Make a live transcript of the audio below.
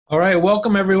All right,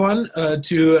 welcome everyone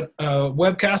to a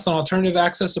webcast on alternative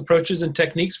access approaches and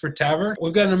techniques for TAVR.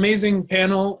 We've got an amazing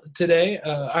panel today.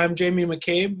 I'm Jamie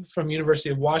McCabe from University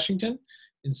of Washington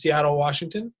in Seattle,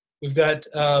 Washington. We've got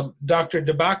Dr.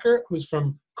 De Backer, who's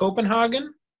from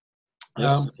Copenhagen.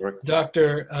 Yes, correct.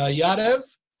 Dr. Yadev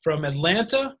from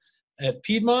Atlanta at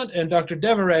Piedmont, and Dr.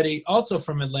 Devareddy, also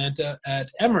from Atlanta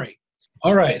at Emory.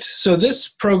 All right, so this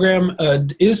program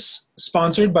is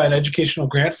sponsored by an educational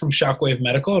grant from Shockwave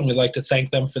Medical, and we'd like to thank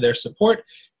them for their support,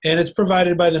 and it's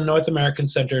provided by the North American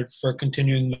Center for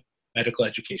Continuing Medical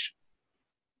Education.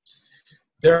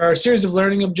 There are a series of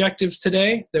learning objectives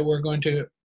today that we're going to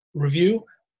review.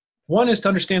 One is to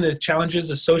understand the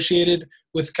challenges associated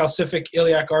with calcific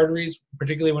iliac arteries,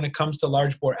 particularly when it comes to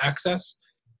large bore access.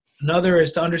 Another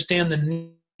is to understand the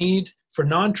need for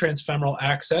non-transfemoral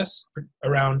access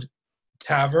around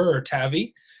TAVR or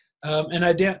TAVI, and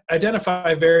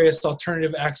identify various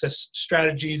alternative access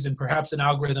strategies and perhaps an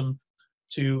algorithm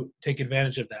to take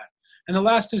advantage of that. And the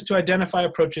last is to identify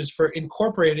approaches for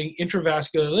incorporating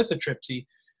intravascular lithotripsy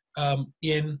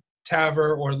in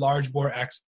TAVR or large bore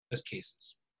access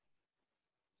cases.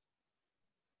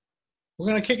 We're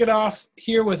going to kick it off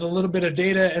here with a little bit of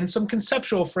data and some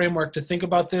conceptual framework to think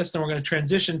about this. Then we're going to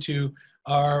transition to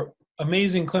our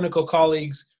amazing clinical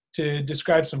colleagues to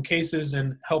describe some cases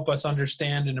and help us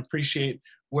understand and appreciate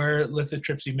where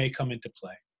lithotripsy may come into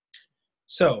play.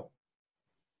 So,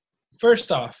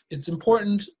 first off, it's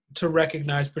important to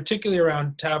recognize, particularly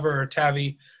around TAVR or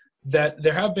TAVI, that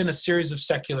there have been a series of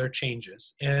secular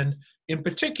changes. And in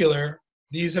particular,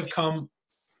 these have come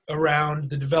around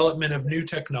the development of new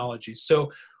technologies.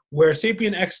 So where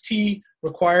SAPIEN XT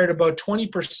required about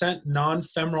 20%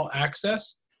 non-femoral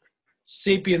access,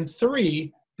 SAPIEN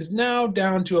 3 is now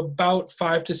down to about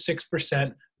 5 to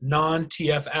 6%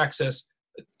 non-TF access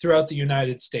throughout the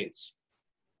United States.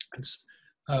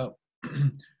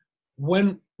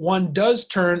 When one does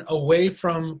turn away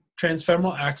from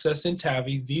transfemoral access in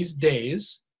TAVI these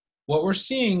days, what we're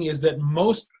seeing is that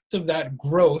most of that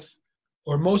growth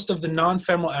or most of the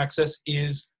non-femoral access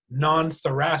is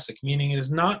non-thoracic, meaning it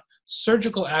is not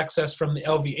surgical access from the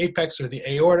LV apex or the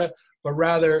aorta, but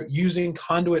rather using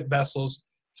conduit vessels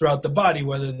throughout the body,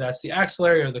 whether that's the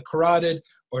axillary or the carotid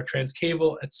or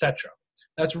transcaval, etc.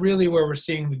 That's really where we're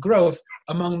seeing the growth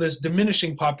among this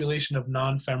diminishing population of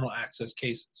non-femoral access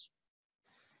cases.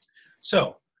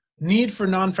 So, need for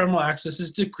non-femoral access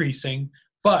is decreasing,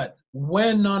 but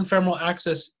when non-femoral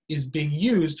access is being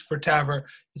used for TAVR,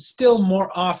 it's still more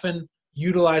often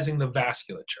utilizing the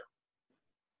vasculature.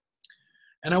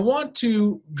 And I want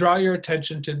to draw your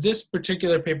attention to this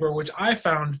particular paper, which I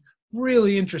found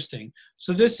really interesting.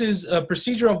 So this is a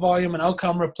procedural volume and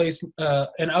outcome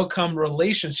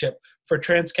relationship for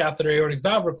transcatheter aortic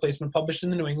valve replacement published in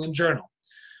the New England Journal.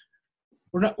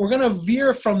 We're going to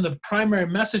veer from the primary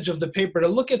message of the paper to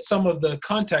look at some of the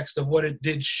context of what it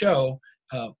did show.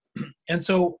 And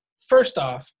so first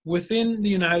off, within the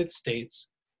United States,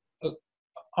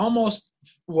 almost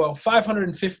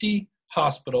 550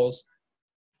 hospitals,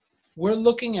 we're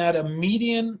looking at a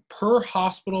median per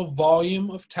hospital volume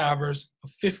of TAVRs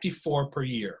of 54 per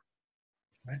year.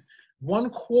 Right?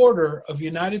 1/4 of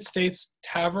United States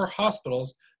TAVR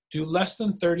hospitals do less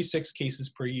than 36 cases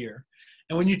per year.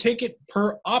 And when you take it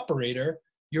per operator,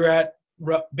 you're at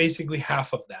basically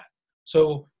half of that.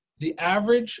 So the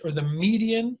average or the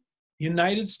median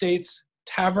United States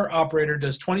TAVR operator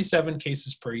does 27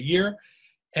 cases per year,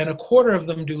 and 1/4 of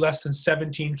them do less than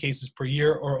 17 cases per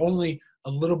year, or only a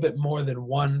little bit more than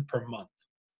 1 per month.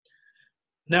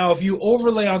 Now, if you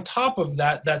overlay on top of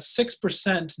that, that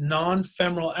 6%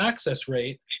 non-femoral access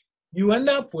rate, you end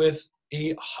up with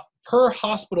a per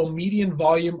hospital median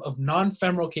volume of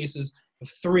non-femoral cases of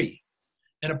 3,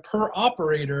 and a per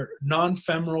operator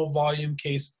non-femoral volume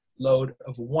case load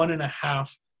of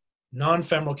 1.5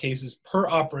 non-femoral cases per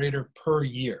operator per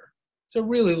year. It's a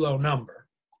really low number.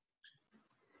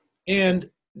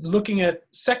 And looking at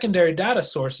secondary data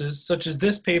sources, such as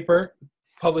this paper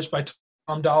published by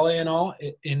Tom Dale and al.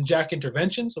 In JACC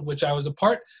Interventions, of which I was a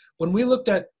part, when we looked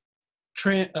at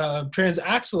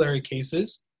transaxillary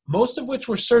cases, most of which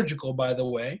were surgical, by the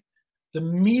way, the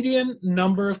median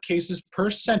number of cases per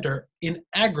center in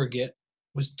aggregate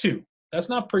was 2. That's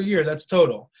not per year, that's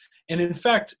total. And in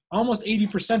fact, almost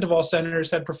 80% of all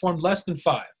centers had performed less than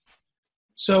 5.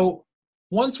 So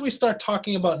once we start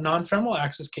talking about non-femoral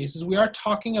access cases, we are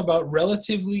talking about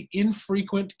relatively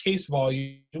infrequent case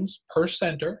volumes per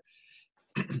center,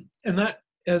 and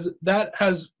that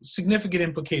has significant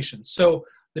implications. So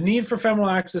the need for femoral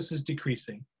access is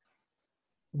decreasing.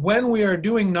 When we are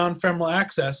doing non-femoral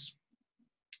access,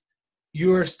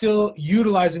 you are still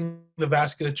utilizing the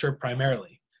vasculature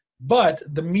primarily. But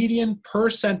the median per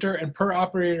center and per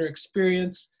operator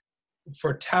experience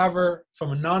for TAVR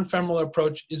from a non-femoral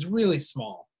approach is really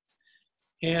small.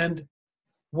 And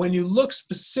when you look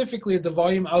specifically at the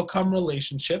volume outcome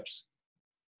relationships,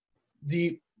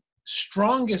 the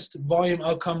strongest volume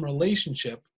outcome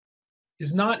relationship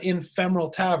is not in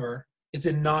femoral TAVR, it's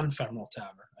in non-femoral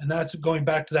TAVR. And that's going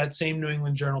back to that same New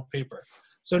England Journal paper.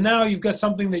 So now you've got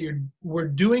something that we're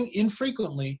doing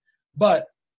infrequently, but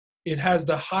it has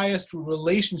the highest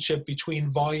relationship between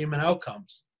volume and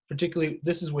outcomes. Particularly,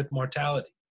 this is with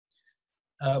mortality.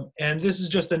 And this is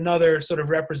just another sort of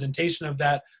representation of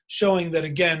that, showing that,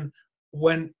 again,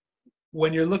 when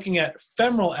you're looking at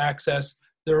femoral access,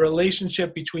 the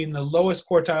relationship between the lowest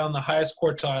quartile and the highest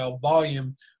quartile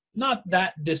volume, not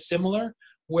that dissimilar,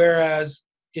 whereas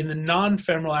in the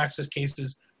non-femoral access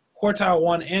cases, quartile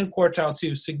 1 and quartile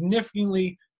 2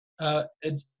 significantly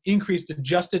increased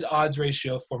adjusted odds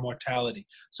ratio for mortality.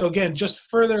 So again, just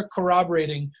further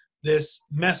corroborating this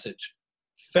message.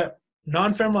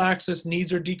 Non-femoral access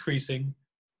needs are decreasing.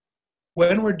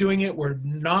 When we're doing it, we're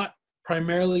not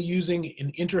primarily using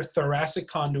an intrathoracic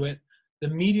conduit. The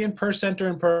median per center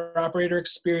and per operator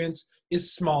experience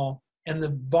is small, and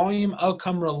the volume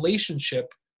outcome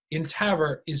relationship in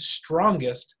TAVR is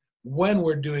strongest when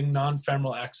we're doing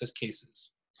non-femoral access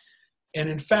cases. And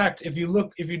in fact, if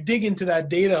you dig into that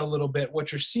data a little bit,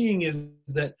 what you're seeing is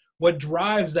that what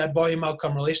drives that volume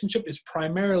outcome relationship is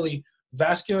primarily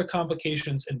vascular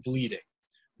complications and bleeding,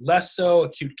 less so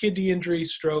acute kidney injury,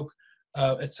 stroke,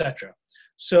 etc.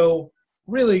 So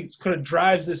really kind of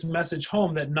drives this message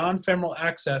home that non-femoral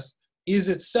access is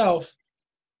itself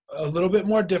a little bit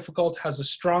more difficult, has a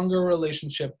stronger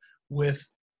relationship with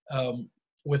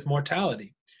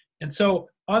mortality. And so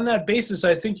on that basis,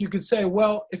 I think you could say,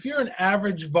 well, if you're an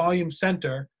average volume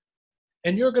center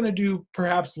and you're going to do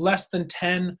perhaps less than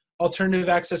 10 alternative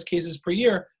access cases per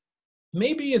year,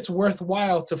 maybe it's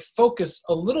worthwhile to focus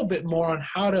a little bit more on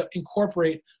how to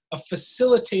incorporate a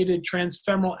facilitated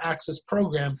transfemoral access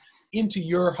program into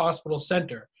your hospital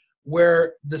center,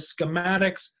 where the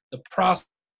schematics, the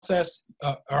process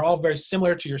are all very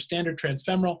similar to your standard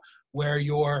transfemoral, where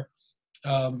your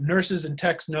nurses and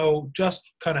techs know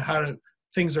just kind of how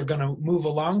things are going to move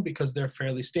along because they're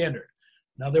fairly standard.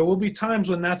 Now, there will be times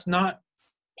when that's not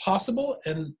possible,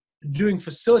 and doing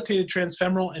facilitated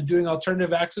transfemoral and doing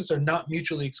alternative access are not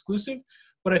mutually exclusive.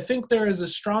 But I think there is a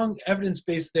strong evidence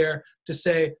base there to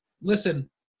say, listen,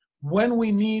 when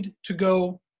we need to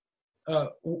go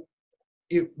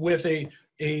with a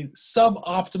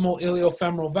suboptimal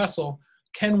iliofemoral vessel,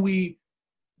 can we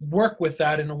work with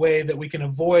that in a way that we can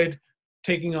avoid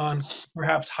taking on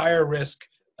perhaps higher risk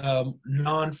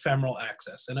non-femoral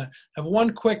access? And I have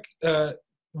one quick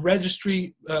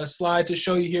registry slide to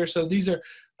show you here. So these are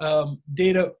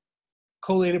data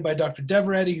collated by Dr.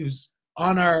 Deveretti, who's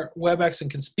on our WebEx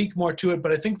and can speak more to it.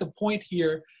 But I think the point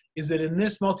here is that in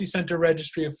this multi-center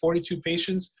registry of 42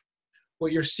 patients,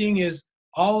 what you're seeing is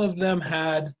all of them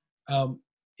had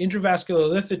intravascular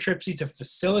lithotripsy to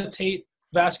facilitate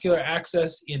vascular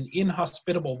access in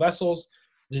inhospitable vessels.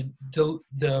 The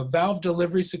valve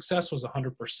delivery success was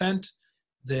 100%.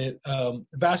 The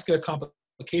vascular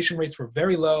complication rates were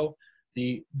very low.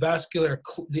 The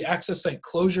access site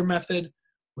closure method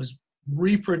was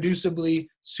reproducibly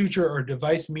suture or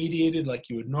device mediated like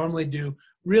you would normally do,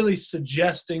 really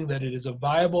suggesting that it is a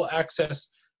viable access,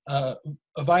 a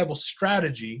viable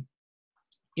strategy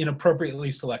in appropriately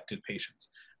selected patients.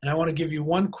 And I want to give you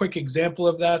one quick example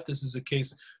of that. This is a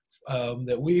case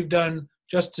that we've done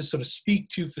just to sort of speak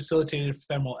to facilitated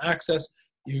femoral access.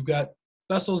 You've got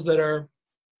vessels that are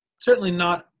certainly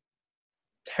not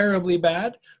terribly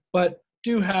bad, but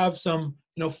do have some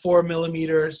 4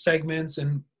 millimeter segments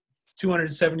and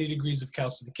 270 degrees of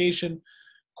calcification.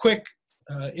 Quick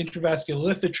intravascular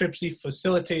lithotripsy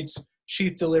facilitates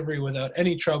sheath delivery without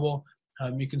any trouble.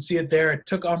 You can see it there. It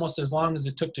took almost as long as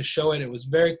it took to show it. It was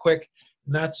very quick,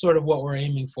 and that's sort of what we're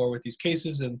aiming for with these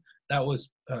cases. And that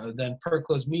was then per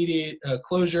close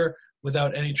closure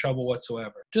without any trouble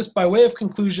whatsoever. Just by way of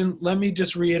conclusion, let me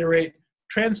just reiterate,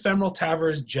 transfemoral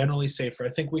TAVR is generally safer. I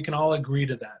think we can all agree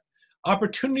to that.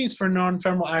 Opportunities for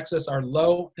non-femoral access are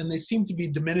low, and they seem to be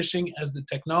diminishing as the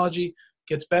technology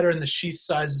gets better and the sheath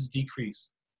sizes decrease.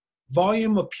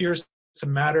 Volume appears to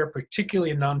matter,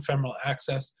 particularly in non-femoral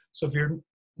access. So if you're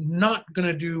not going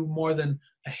to do more than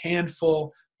a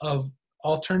handful of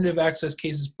alternative access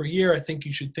cases per year, I think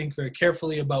you should think very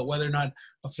carefully about whether or not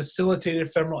a facilitated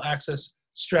femoral access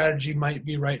strategy might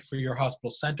be right for your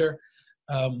hospital center.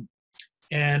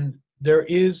 And there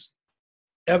is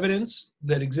evidence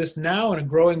that exists now and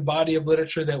a growing body of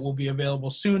literature that will be available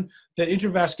soon that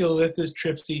intravascular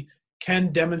lithotripsy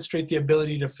can demonstrate the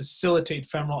ability to facilitate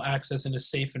femoral access in a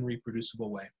safe and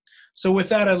reproducible way. So with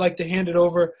that, I'd like to hand it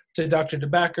over to Dr. De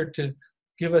Backer to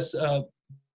give us a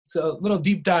little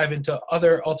deep dive into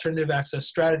other alternative access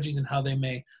strategies and how they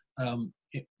may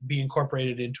be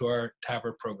incorporated into our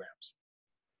TAVR programs.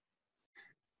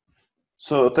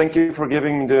 So thank you for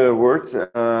giving the words.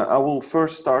 I will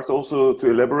first start also to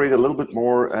elaborate a little bit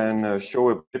more and show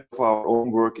a bit of our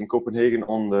own work in Copenhagen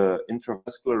on the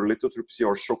intravascular lithotripsy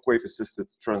or shockwave-assisted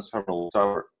transfemoral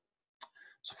TAVR.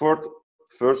 So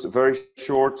first, a very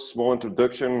short, small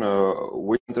introduction.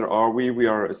 Which center are we? We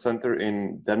are a center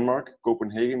in Denmark,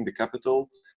 Copenhagen, the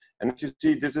capital. And as you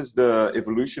see, this is the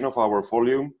evolution of our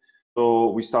volume.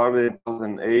 So we started in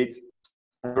 2008.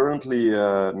 Currently,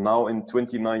 now in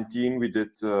 2019, we did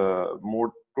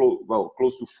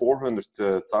close to 400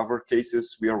 TAVR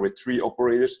cases. We are with 3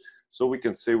 operators, so we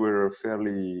can say we're a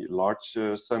fairly large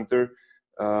center.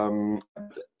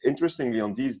 Interestingly,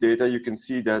 on these data, you can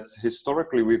see that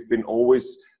historically we've been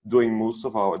always doing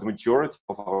the majority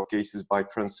of our cases by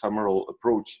transfemoral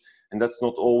approach, and that's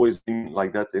not always been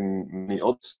like that in many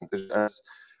other centers. As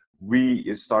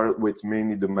we started with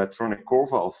mainly the Medtronic core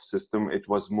valve system, it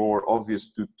was more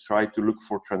obvious to try to look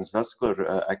for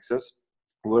transvascular access,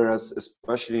 whereas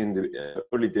especially in the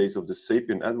early days of the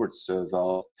Sapien Edwards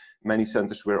valve, many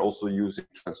centers were also using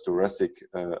transthoracic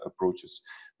approaches.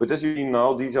 But as you see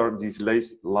now, these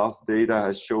last data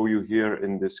I show you here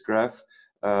in this graph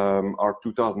are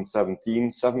 2017.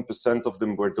 7% of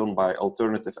them were done by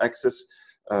alternative access,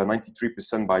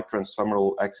 93% by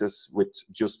transfemoral access with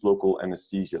just local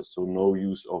anesthesia, so no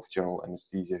use of general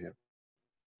anesthesia here.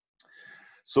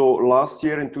 So last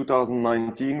year in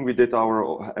 2019, we did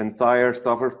our entire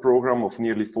TAVR program of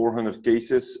nearly 400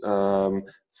 cases,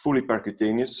 fully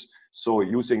percutaneous, so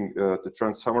using the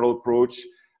transfemoral approach,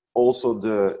 also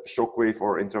the shockwave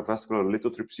or intravascular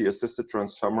lithotripsy assisted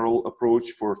transfemoral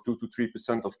approach for 2 to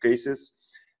 3% of cases.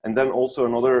 And then also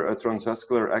another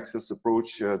transvascular access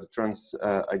approach, the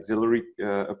trans-axillary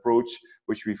approach,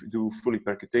 which we do fully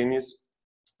percutaneous.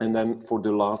 And then for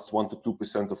the last 1 to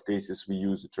 2% of cases, we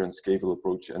use the transcaval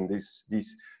approach. And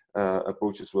these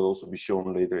approaches will also be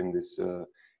shown later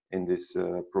in this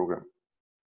program.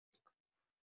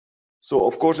 So,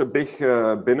 of course, a big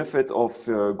benefit of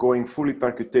going fully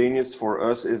percutaneous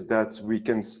for us is that we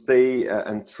can stay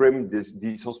and trim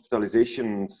these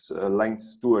hospitalizations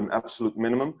lengths to an absolute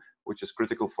minimum, which is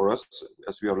critical for us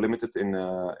as we are limited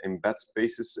in bed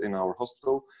spaces in our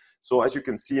hospital. So, as you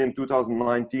can see, in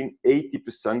 2019,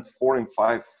 80%, 4 in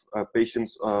 5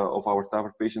 patients of our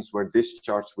TAVR patients were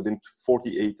discharged within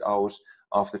 48 hours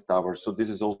after TAVR. So, this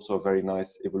is also a very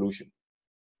nice evolution.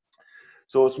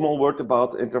 So a small word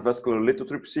about intravascular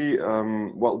lithotripsy.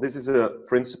 Well, this is a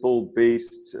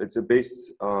principle-based, it's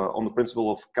based on the principle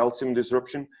of calcium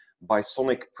disruption by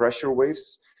sonic pressure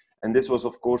waves. And this was,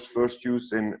 of course, first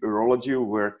used in urology,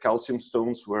 where calcium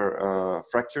stones were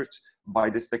fractured by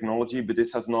this technology. But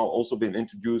this has now also been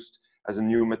introduced as a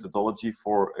new methodology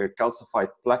for calcified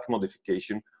plaque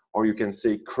modification, or you can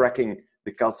say cracking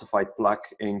the calcified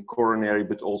plaque in coronary,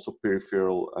 but also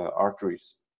peripheral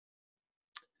arteries.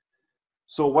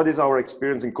 So what is our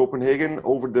experience in Copenhagen?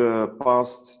 Over the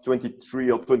past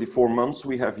 23 or 24 months,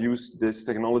 we have used this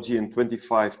technology in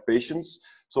 25 patients.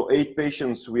 So 8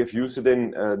 patients we have used it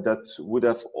in that would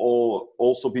have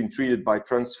also been treated by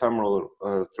transfemoral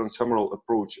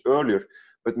approach earlier,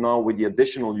 but now with the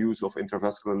additional use of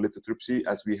intravascular lithotripsy,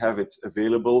 as we have it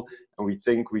available, and we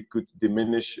think we could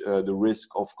diminish the risk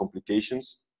of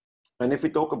complications. And if we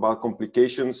talk about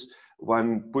complications,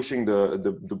 when pushing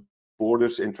the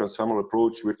borders in transfemoral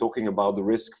approach, we're talking about the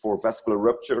risk for vascular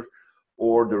rupture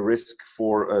or the risk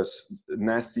for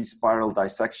nasty spiral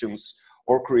dissections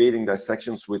or creating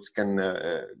dissections which can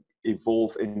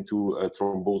evolve into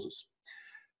thrombosis.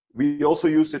 We also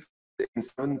used it in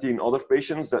 17 other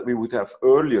patients that we would have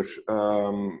earlier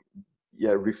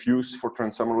refused for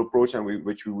transfemoral approach and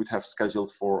which we would have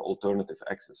scheduled for alternative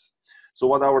access. So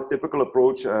what our typical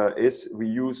approach is, we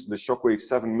use the Shockwave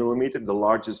 7mm, the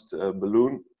largest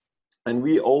balloon. And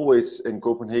we always in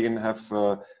Copenhagen have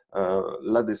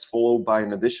let this follow by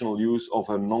an additional use of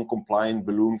a non-compliant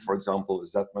balloon, for example, a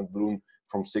ZMAT balloon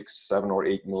from 6, 7, or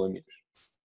 8 millimeters.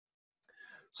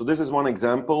 So this is one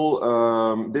example.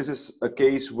 This is a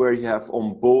case where you have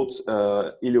on both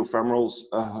iliofemorals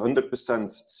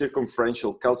 100%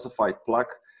 circumferential calcified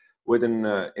plaque with an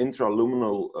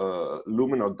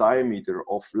intraluminal diameter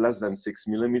of less than 6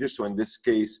 millimeters. So in this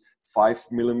case,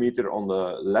 5 millimeter on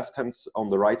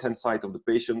the right hand side of the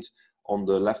patient, on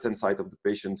the left-hand side of the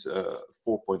patient,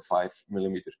 4.5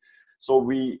 millimeter. So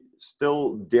we still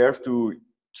dare to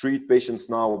treat patients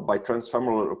now by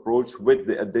transfemoral approach with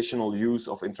the additional use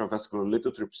of intravascular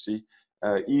lithotripsy,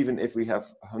 even if we have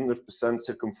 100%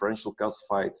 circumferential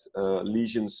calcified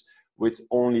lesions with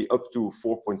only up to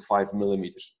 4.5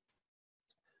 millimeters.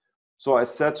 So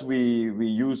as said, we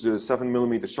use a 7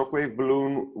 millimeter shockwave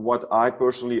balloon. What I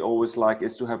personally always like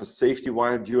is to have a safety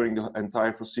wire during the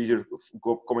entire procedure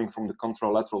coming from the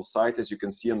contralateral side, as you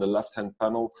can see on the left-hand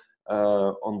panel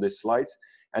on this slide.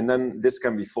 And then this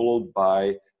can be followed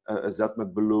by a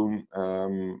ZMED balloon.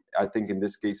 I think in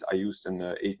this case, I used an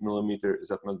 8 millimeter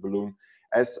ZMED balloon.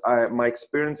 My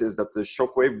experience is that the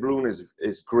shockwave balloon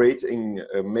is great in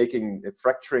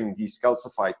fracturing these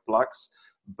calcified plaques,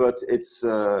 but it's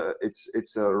a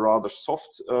rather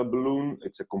soft balloon.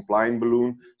 It's a compliant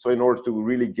balloon. So in order to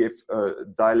really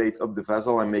dilate up the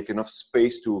vessel and make enough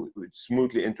space to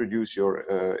smoothly introduce your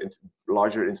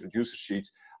larger introducer sheet,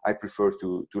 I prefer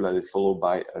to let it follow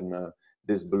by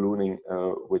this ballooning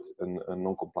with a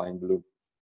non-compliant balloon.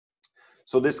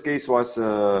 So this case was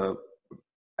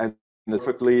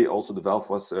perfectly. Also, the valve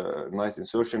was a nice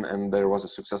insertion, and there was a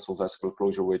successful vascular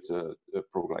closure with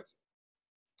ProGlide.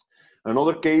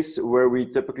 Another case where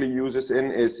we typically use this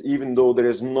in is, even though there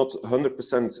is not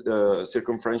 100%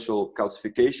 circumferential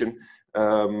calcification,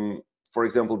 for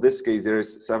example, this case, there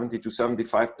is 70 to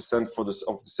 75%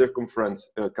 of the circumferent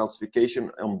calcification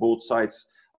on both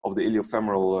sides of the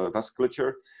iliofemoral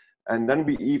vasculature. And then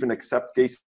we even accept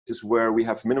cases where we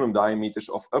have minimum diameters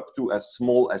of up to as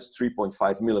small as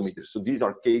 3.5 millimeters. So these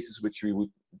are cases which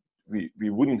we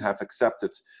wouldn't have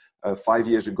accepted 5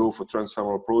 years ago for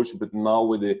transfemoral approach, but now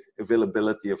with the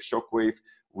availability of shockwave,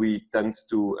 we tend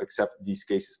to accept these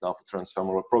cases now for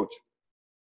transfemoral approach.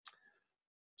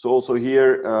 So also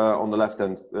here on the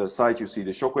left-hand side, you see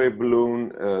the shockwave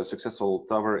balloon, successful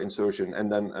TAVR insertion,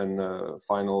 and then a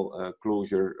final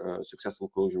closure, successful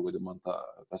closure with a MANTA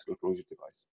vascular closure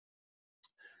device.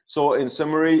 So in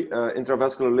summary,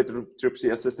 intravascular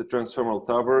lithotripsy-assisted transfemoral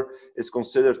TAVR is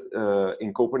considered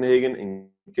in Copenhagen in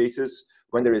cases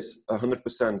when there is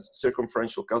 100%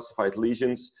 circumferential calcified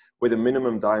lesions with a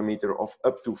minimum diameter of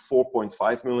up to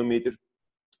 4.5 millimeter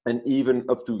and even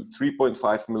up to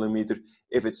 3.5 millimeter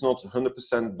if it's not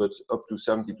 100%, but up to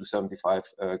 70 to 75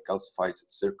 calcified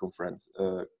circumference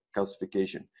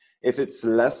calcification. If it's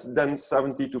less than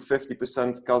 70 to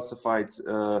 50% calcified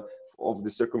of the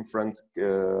circumference,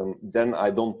 then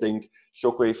I don't think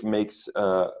shockwave makes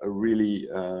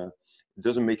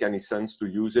doesn't make any sense to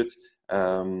use it,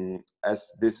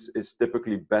 as this is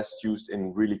typically best used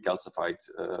in really calcified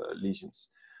lesions.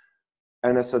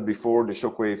 And as said before, the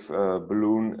shockwave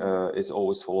balloon is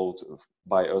always followed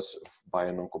by us by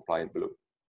a non-compliant balloon.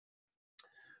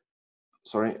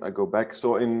 Sorry, I go back.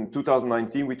 So in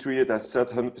 2019, we treated, as said,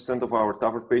 100% of our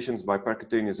TAVR patients by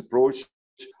percutaneous approach.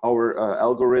 Our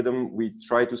algorithm, we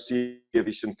try to see if a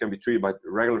patient can be treated by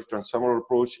regular transfemoral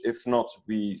approach. If not,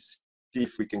 we see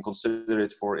if we can consider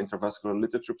it for intravascular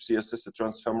lithotripsy-assisted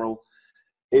transfemoral.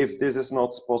 If this is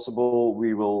not possible,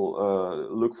 we will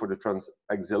look for the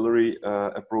transaxillary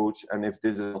approach. And if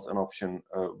this is not an option,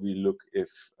 we look if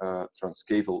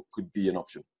transcaval could be an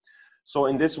option. So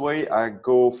in this way, I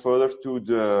go further to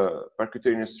the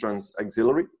percutaneous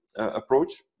transaxillary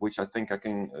approach, which I think I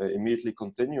can immediately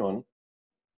continue on.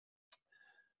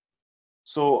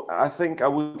 So I think I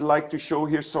would like to show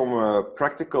here some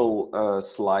practical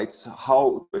slides,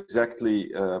 how to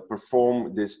exactly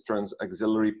perform this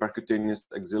transaxillary percutaneous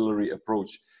axillary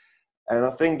approach. And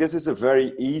I think this is a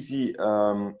very easy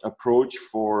approach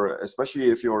for, especially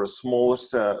if you're a smaller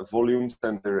volume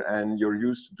center and you're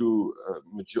used to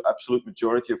absolute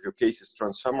majority of your cases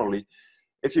transfemorally.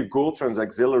 If you go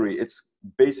transaxillary, it's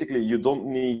basically, you don't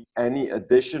need any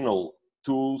additional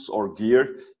tools or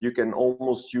gear. You can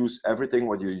almost use everything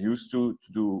what you're used to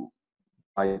do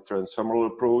by transfemoral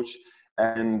approach.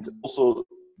 And also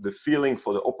the feeling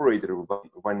for the operator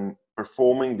when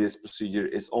performing this procedure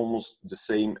is almost the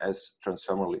same as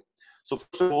transfemorally. So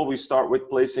first of all, we start with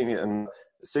placing a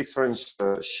 6 French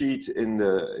sheet in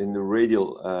the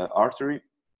radial artery.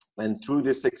 And through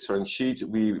this 6 French sheet,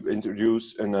 we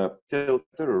introduce a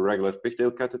regular pigtail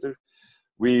catheter.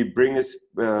 We bring this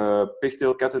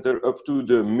pigtail catheter up to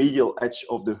the medial edge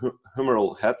of the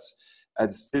humeral head.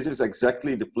 As this is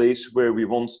exactly the place where we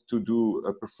want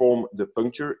to perform the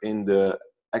puncture in the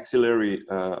axillary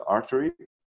artery.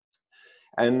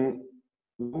 And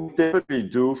what we typically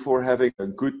do for having a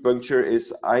good puncture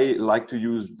is I like to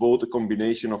use both a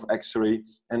combination of X-ray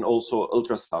and also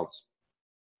ultrasound.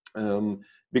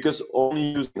 Because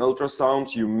only using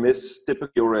ultrasound, you miss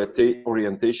typically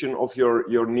orientation of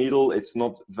your needle. It's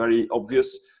not very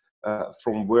obvious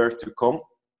from where to come.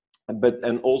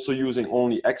 And also using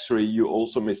only X-ray, you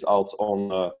also miss out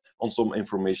on some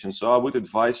information. So I would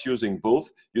advise using both.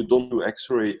 You don't do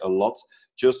X-ray a lot.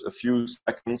 Just a few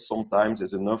seconds sometimes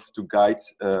is enough to guide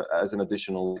as an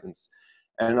additional lens.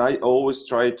 And I always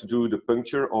try to do the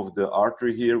puncture of the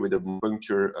artery here with a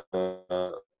puncture,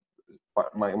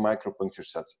 my micropuncture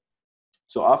set.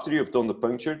 So after you've done the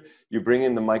puncture, you bring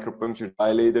in the micropuncture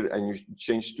dilator and you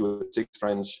change to a 6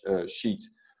 French sheet.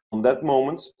 On that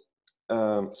moment,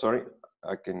 sorry,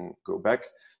 I can go back.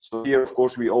 So here, of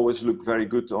course, we always look very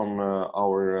good on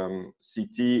our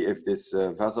CT if this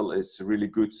vessel is really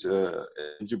good,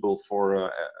 eligible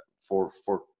for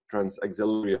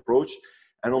transaxillary approach.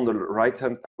 And on the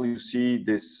right-hand panel, you see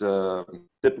this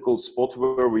typical spot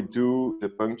where we do the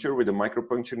puncture with a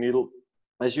micropuncture needle.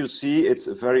 As you see, it's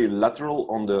very lateral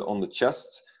on the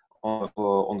chest,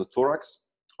 on the thorax,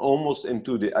 almost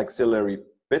into the axillary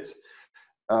pit.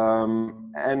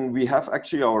 And we have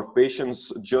actually our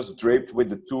patients just draped with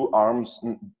the 2 arms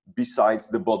besides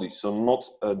the body. So not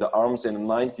the arms in a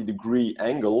 90-degree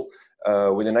angle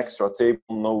with an extra table.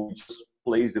 No, we just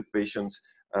place the patient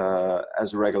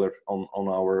as regular on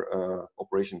our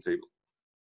operation table.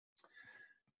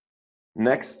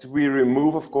 Next, we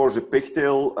remove, of course, the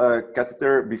pigtail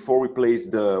catheter before we place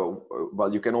the,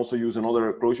 well, you can also use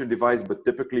another closure device, but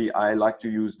typically I like to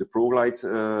use the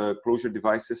ProGlide closure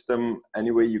device system.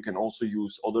 Anyway, you can also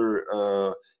use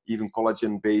other, even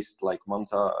collagen-based like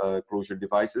Manta closure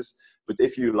devices. But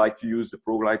if you like to use the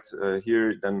ProGlide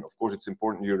here, then of course it's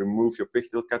important you remove your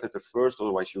pigtail catheter first,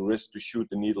 otherwise you risk to shoot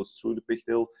the needles through the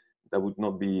pigtail. That would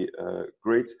not be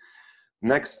great.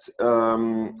 Next,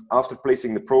 after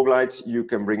placing the ProGlides, you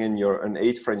can bring in an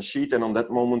 8 French sheet, and on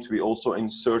that moment we also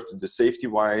insert the safety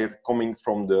wire coming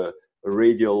from the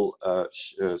radial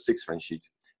 6 French sheet.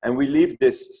 And we leave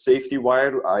this safety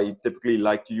wire. I typically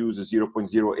like to use a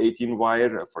 0.018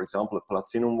 wire, for example, a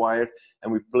platinum wire,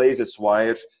 and we place this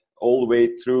wire all the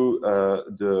way through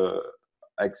the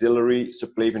axillary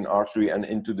subclavian artery and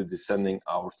into the descending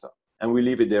aorta. And we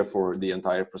leave it there for the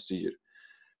entire procedure.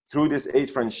 Through this 8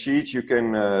 French sheet, you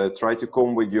can try to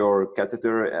come with your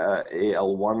catheter,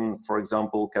 AL1, for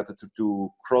example, catheter to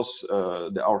cross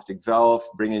the aortic valve,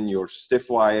 bring in your stiff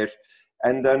wire,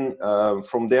 and then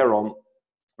from there on,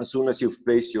 as soon as you've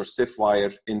placed your stiff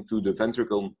wire into the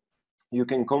ventricle, you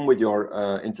can come with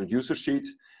your introducer sheet.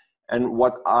 And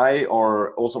what I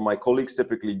or also my colleagues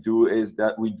typically do is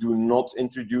that we do not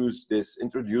introduce this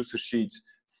introducer sheet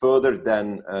further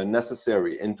than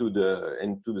necessary into the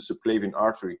subclavian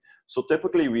artery. So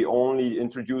typically we only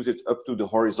introduce it up to the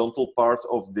horizontal part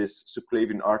of this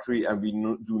subclavian artery, and we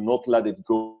do not let it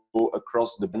go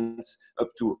across the bends up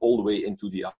to all the way into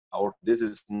the aorta. This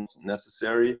is not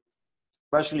necessary,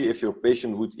 especially if your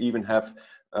patient would even have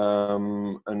a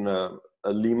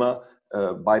lima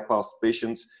bypass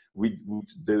patient. We would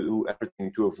do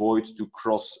everything to avoid to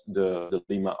cross the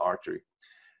lima artery.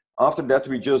 After that,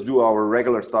 we just do our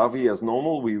regular TAVR as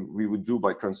normal. We would do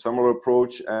by transfemoral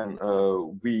approach, and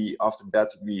after that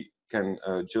we can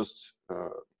just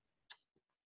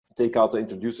take out the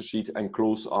introducer sheet and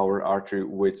close our artery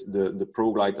with the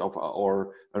ProGlide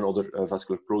or another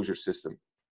vascular closure system.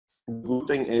 The good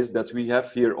thing is that we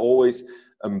have here always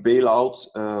a bailout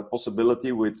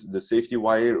possibility with the safety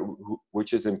wire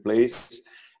which is in place.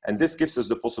 And this gives us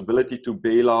the possibility to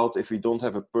bail out if we don't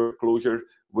have a PERC closure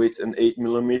with an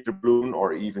 8mm balloon,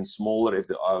 or even smaller if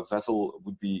the vessel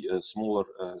would be a smaller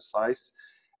size.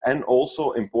 And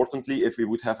also, importantly, if we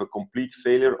would have a complete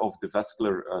failure of the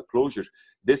vascular closure,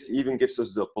 this even gives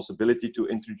us the possibility to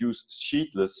introduce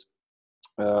sheetless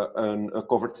a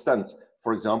covered stent.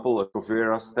 For example, a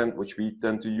Covera stent, which we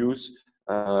tend to use,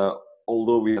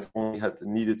 although we have only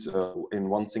needed in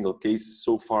one single case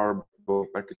so far,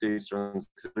 percutaneous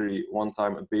transaxillary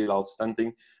one-time bailout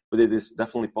stenting, but it is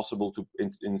definitely possible to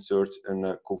insert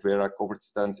a Covera covered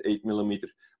stent 8mm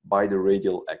by the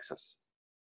radial axis.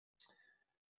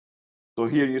 So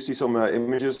here you see some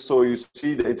images. So you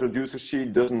see the introducer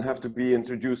sheet doesn't have to be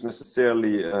introduced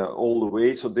necessarily all the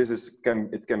way. So this is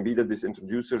it can be that this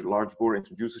large bore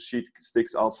introducer sheet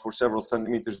sticks out for several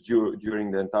centimeters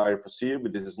during the entire procedure,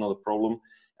 but this is not a problem.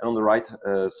 And on the right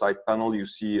side panel, you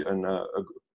see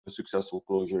a successful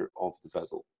closure of the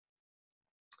vessel.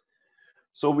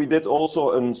 So we did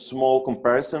also a small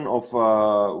comparison of,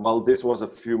 well, this was a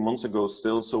few months ago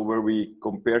still, so where we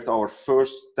compared our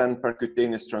first 10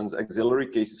 percutaneous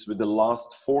transaxillary cases with the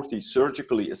last 40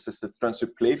 surgically assisted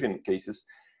transsubclavian cases.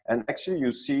 And actually,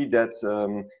 you see that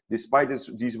despite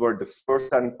these were the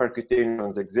first 10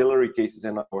 percutaneous axillary cases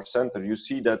in our center, you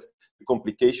see that the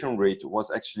complication rate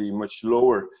was actually much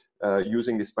lower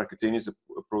using this percutaneous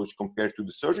approach compared to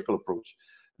the surgical approach.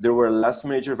 There were less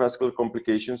major vascular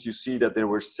complications. You see that there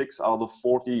were 6 out of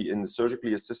 40 in the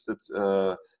surgically assisted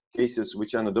cases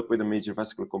which ended up with a major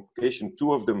vascular complication.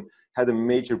 2 of them had a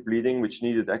major bleeding which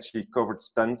needed actually covered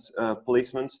stent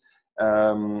placement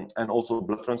and also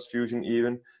blood transfusion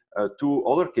even. 2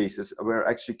 other cases were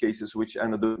actually cases which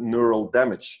ended up neural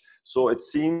damage. So it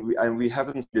seemed, and we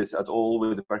haven't this at all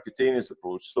with the percutaneous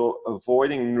approach, so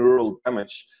avoiding neural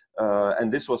damage,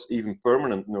 and this was even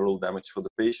permanent neural damage for the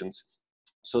patient.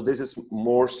 So this is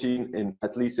more seen in,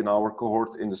 at least in our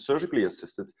cohort, in the surgically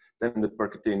assisted than in the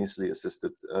percutaneously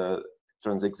assisted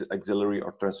transaxillary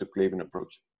or transsubclavian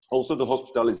approach. Also, the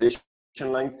hospitalization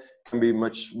length can be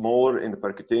much smaller in the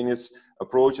percutaneous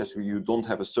approach as you don't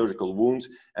have a surgical wound,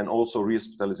 and also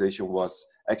rehospitalization was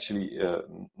actually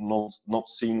not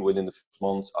seen within the first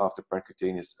month after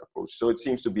percutaneous approach. So it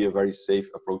seems to be a very safe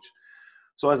approach.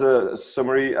 So as a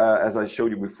summary, as I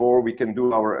showed you before, we can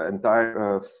do our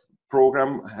entire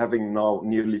program having now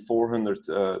nearly 400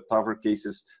 TAVR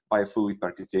cases by a fully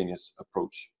percutaneous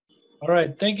approach. All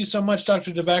right, thank you so much,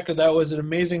 Dr. De Backer. That was an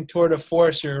amazing tour de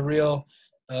force. You're a real,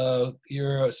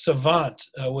 you're a savant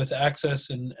with access,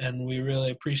 and we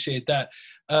really appreciate that.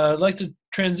 I'd like to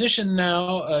transition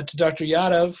now to Dr.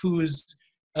 Yadav, who's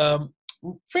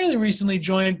fairly recently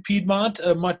joined Piedmont,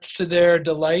 much to their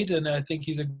delight, and I think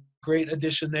he's a great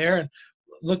addition there. And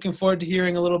looking forward to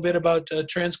hearing a little bit about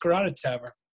transcarotid TAVR.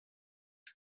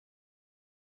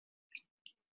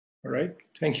 All right,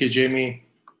 thank you, Jamie.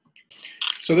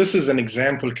 So this is an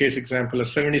example, case example, a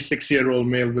 76-year-old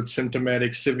male with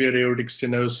symptomatic severe aortic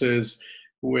stenosis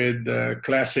with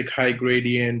classic high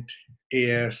gradient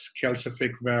AS,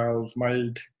 calcific valve,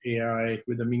 mild AI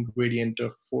with a mean gradient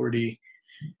of 40,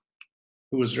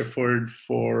 who was referred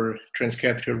for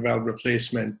transcatheter valve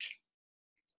replacement.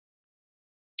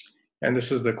 And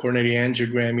this is the coronary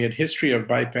angiogram. He had history of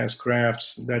bypass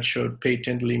grafts that showed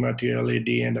patent Lima to LAD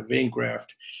and a vein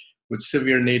graft with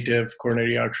severe native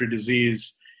coronary artery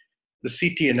disease. The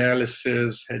CT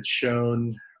analysis had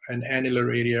shown an annular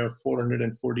area of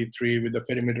 443 with a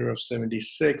perimeter of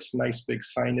 76, nice big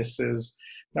sinuses,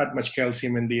 not much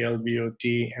calcium in the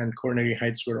LVOT, and coronary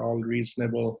heights were all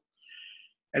reasonable.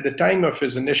 At the time of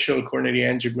his initial coronary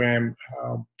angiogram,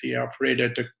 the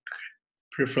operator took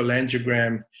peripheral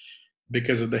angiogram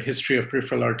because of the history of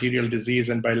peripheral arterial disease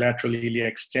and bilateral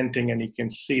iliac stenting, and you can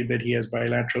see that he has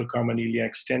bilateral common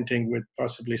iliac stenting with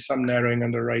possibly some narrowing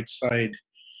on the right side,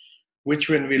 which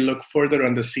when we look further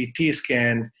on the CT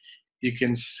scan, you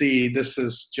can see this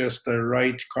is just the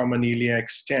right common iliac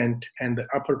stent, and the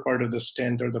upper part of the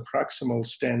stent, or the proximal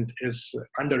stent, is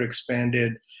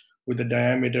underexpanded with a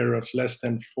diameter of less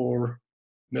than 4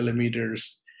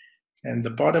 millimeters. And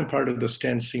the bottom part of the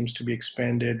stent seems to be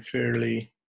expanded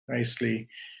fairly nicely.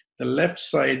 The left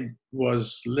side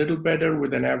was a little better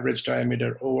with an average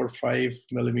diameter over 5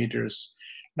 millimeters.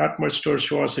 Not much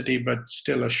tortuosity, but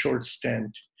still a short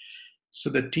stent. So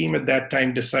the team at that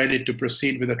time decided to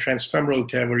proceed with a transfemoral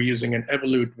TAVR using an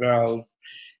Evolute valve.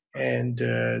 And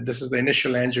this is the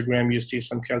initial angiogram. You see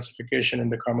some calcification in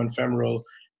the common femoral.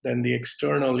 Then the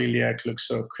external iliac looks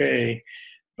okay.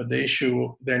 But the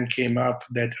issue then came up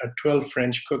that a 12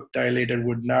 French Cook dilator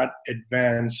would not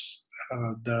advance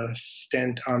the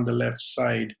stent on the left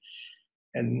side.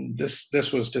 And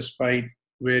this was despite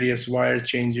various wire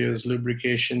changes,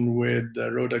 lubrication with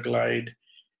Rotaglide.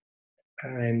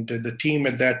 And the team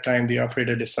at that time, the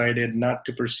operator decided not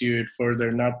to pursue it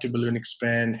further, not to balloon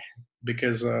expand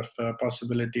because of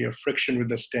possibility of friction with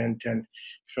the stent, and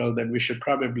felt that we should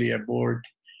probably abort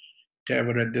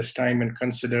TAVR at this time and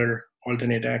consider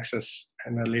alternate access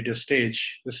in a later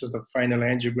stage. This is the final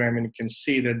angiogram, and you can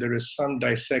see that there is some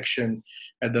dissection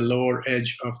at the lower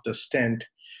edge of the stent,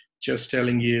 just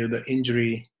telling you the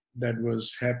injury that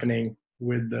was happening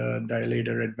with the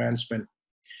dilator advancement.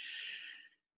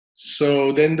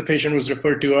 So then the patient was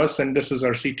referred to us, and this is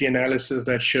our CT analysis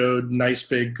that showed nice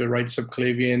big right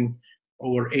subclavian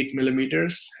over 8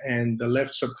 millimeters, and the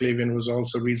left subclavian was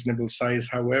also reasonable size.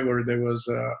 However, there was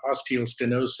osteal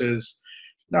stenosis,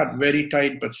 not very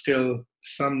tight, but still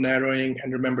some narrowing.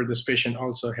 And remember, this patient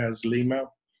also has Lima.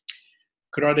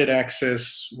 Carotid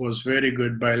access was very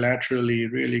good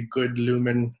bilaterally, really good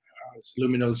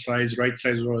luminal size. Right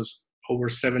size was over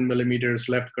 7 millimeters,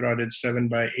 left carotid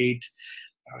 7/8.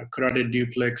 Carotid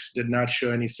duplex did not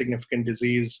show any significant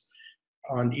disease.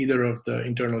 on either of the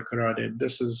internal carotid.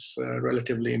 This is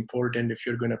relatively important. If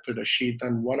you're going to put a sheath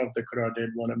on one of the carotid,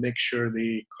 want to make sure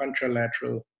the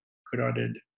contralateral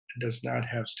carotid does not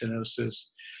have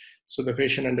stenosis. So the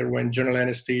patient underwent general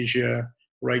anesthesia,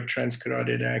 right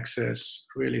transcarotid access,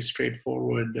 really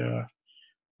straightforward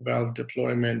valve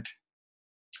deployment.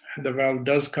 The valve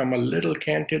does come a little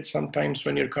canted sometimes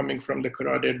when you're coming from the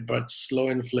carotid, but slow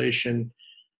inflation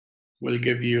will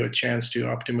give you a chance to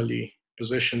optimally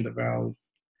position the valve.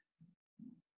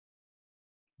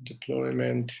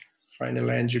 Deployment, final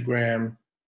angiogram,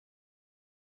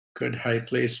 good high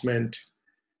placement,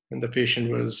 and the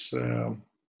patient was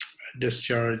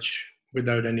discharged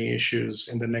without any issues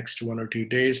in the next 1 or 2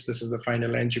 days. This is the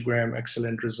final angiogram,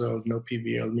 excellent result, no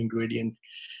PVL, mean gradient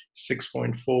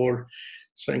 6.4.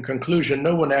 So in conclusion,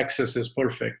 no one access is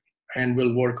perfect and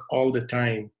will work all the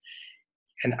time.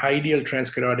 An ideal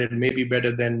transcarotid may be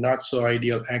better than not so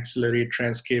ideal axillary,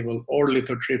 transcaval, or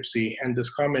lithotripsy, and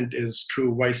this comment is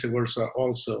true vice versa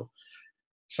also.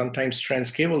 Sometimes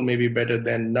transcaval may be better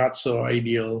than not so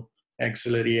ideal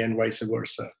axillary and vice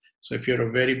versa. So if you're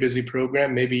a very busy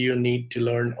program, maybe you need to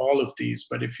learn all of these,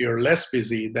 but if you're less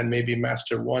busy, then maybe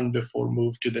master one before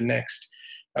move to the next.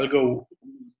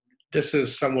 This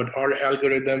is somewhat our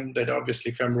algorithm that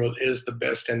obviously femoral is the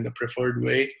best and the preferred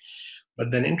way.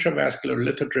 But then intravascular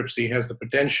lithotripsy has the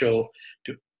potential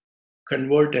to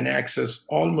convert an access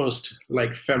almost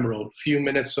like femoral. Few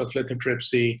minutes of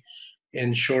lithotripsy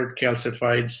in short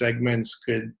calcified segments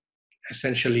could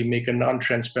essentially make a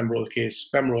non-transfemoral case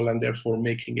femoral, and therefore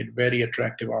making it very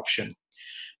attractive option.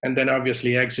 And then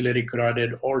obviously axillary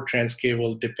carotid or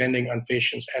transcaval, depending on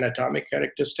patient's anatomic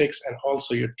characteristics and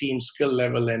also your team skill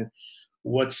level and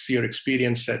what's your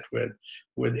experience set with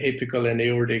apical and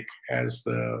aortic as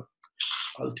the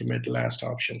ultimate last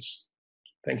options.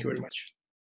 Thank you very much.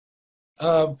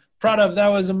 Pranav, that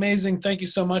was amazing. Thank you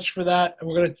so much for that.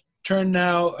 We're going to turn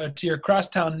now to your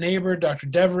crosstown neighbor, Dr.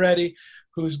 Dev Reddy,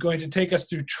 who's going to take us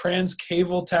through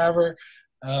transcaval TAVR,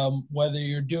 whether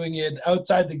you're doing it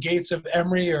outside the gates of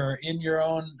Emory or in your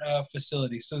own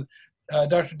facility. So,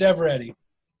 Dr. Dev Reddy.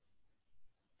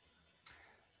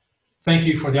 Thank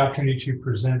you for the opportunity to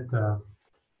present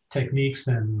techniques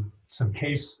and some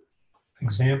case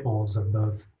examples of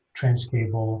both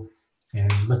transcaval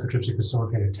and lithotripsy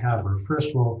facilitated TAVR.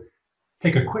 First, we'll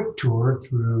take a quick tour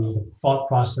through the thought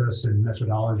process and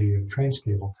methodology of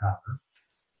transcaval TAVR.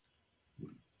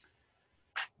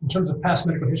 In terms of past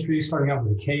medical history, starting out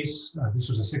with a case, this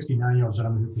was a 69-year-old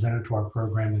gentleman who presented to our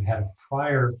program and had a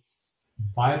prior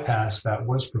bypass that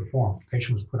was performed. The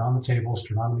patient was put on the table,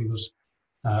 sternotomy was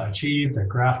achieved, a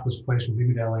graft was placed with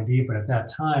limited LAD, but at that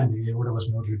time, the aorta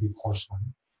was noted to be porcelain.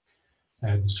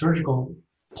 The surgical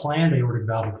planned aortic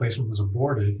valve replacement was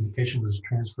aborted, and the patient was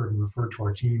transferred and referred to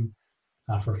our team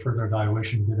for further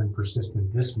evaluation given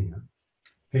persistent dyspnea.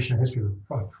 Patient had a history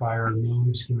of prior known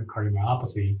ischemic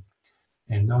cardiomyopathy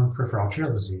and known peripheral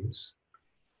arterial disease.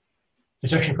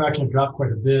 Ejection fraction had dropped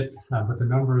quite a bit, but the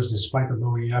numbers, despite the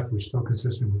low EF, were still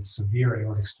consistent with severe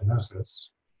aortic stenosis.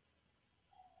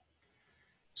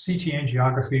 CT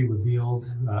angiography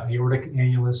revealed aortic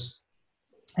annulus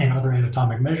and other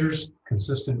anatomic measures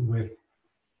consistent with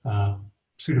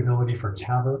suitability for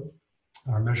TAVR.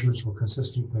 Our measurements were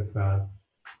consistent with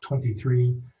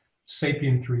 23,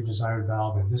 SAPIEN 3 desired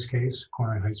valve. In this case,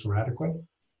 coronary heights were adequate.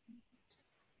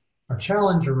 Our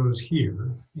challenge arose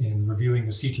here in reviewing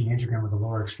the CT angiogram with the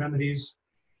lower extremities.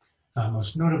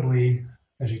 Most notably,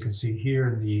 as you can see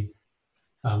here, in the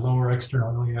lower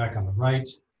external iliac on the right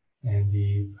and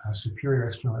the superior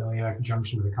external iliac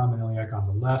junction with the common iliac on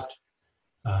the left,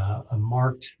 a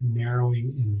marked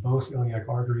narrowing in both iliac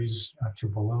arteries to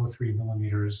below 3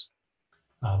 millimeters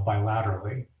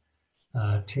bilaterally,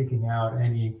 taking out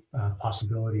any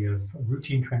possibility of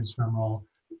routine transfemoral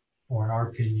or, in our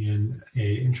opinion,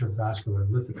 a intravascular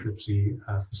lithotripsy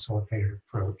facilitated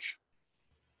approach.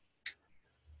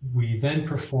 We then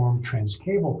performed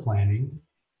transcaval planning,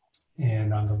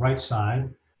 and on the right side,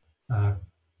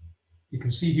 you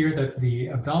can see here that the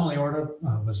abdominal aorta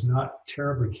was not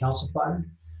terribly calcified.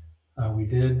 We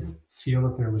did feel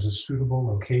that there was a suitable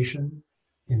location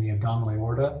in the abdominal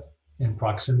aorta in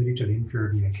proximity to the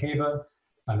inferior vena cava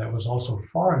that was also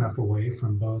far enough away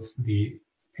from both the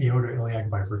aorta-iliac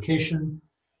bifurcation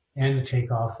and the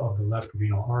takeoff of the left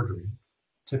renal artery.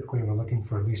 Typically, we're looking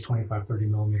for at least 25, 30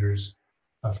 millimeters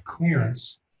of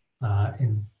clearance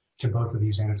to both of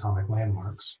these anatomic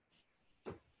landmarks.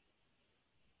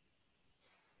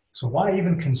 So why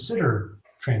even consider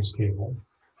transcaval?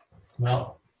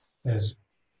 Well, as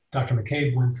Dr.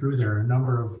 McCabe went through, there are a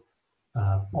number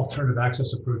of alternative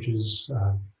access approaches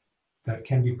that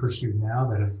can be pursued now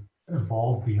that have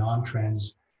evolved beyond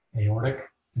transaortic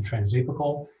and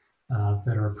transapical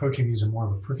that are approaching these in more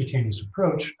of a percutaneous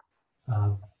approach.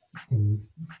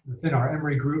 Within our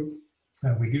Emory group,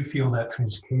 we do feel that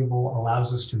transcable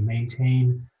allows us to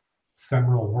maintain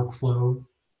femoral workflow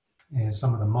and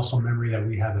some of the muscle memory that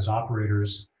we have as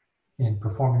operators in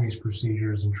performing these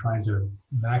procedures and trying to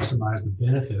maximize the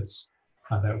benefits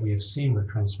that we have seen with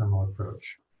transfemoral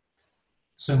approach.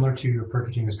 Similar to a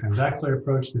percutaneous transaxillary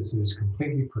approach, this is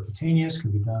completely percutaneous,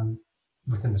 can be done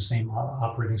within the same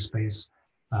operating space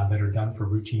that are done for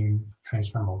routine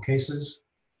transfemoral cases.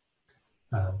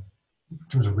 In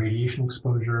terms of radiation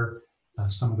exposure,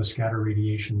 some of the scatter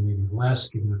radiation may be less,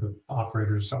 given that the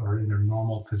operators are in their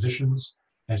normal positions,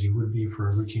 as you would be for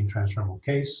a routine transfemoral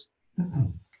case.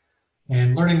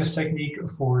 And learning this technique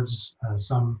affords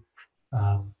some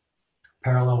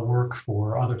parallel work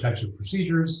for other types of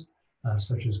procedures,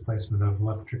 such as placement of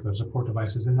left ventricular support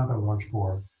devices and other large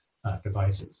bore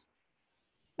devices.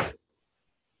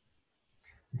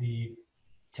 The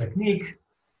technique,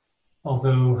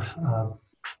 although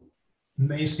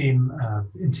may seem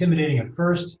intimidating at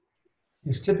first,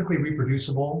 is typically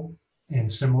reproducible and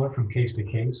similar from case to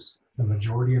case. The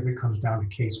majority of it comes down to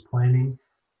case planning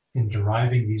in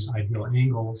deriving these ideal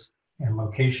angles and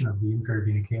location of the inferior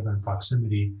vena cava and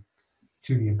proximity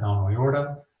to the abdominal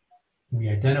aorta. We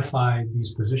identify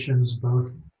these positions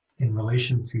both in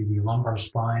relation to the lumbar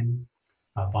spine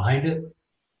behind it,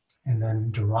 and then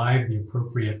derive the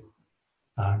appropriate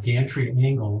gantry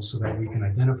angles so that we can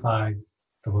identify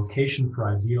the location for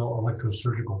ideal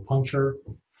electrosurgical puncture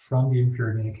from the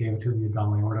inferior vena cava to the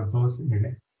abdominal aorta, both in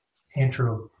an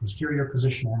antero-posterior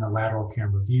position and a lateral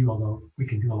camera view, although we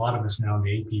can do a lot of this now in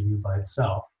the AP view by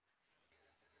itself.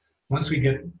 Once we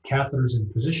get catheters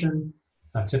in position,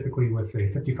 typically with a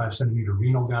 55 centimeter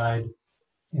renal guide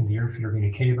in the inferior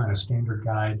vena cava and a standard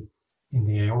guide in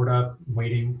the aorta,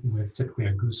 waiting with typically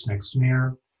a gooseneck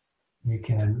snare, we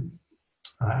can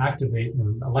activate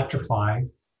and electrify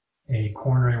a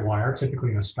coronary wire,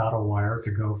 typically an ostado wire,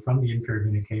 to go from the inferior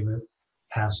vena cava,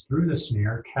 pass through the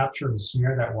snare, capture and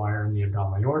snare that wire in the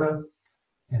abdominal aorta,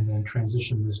 and then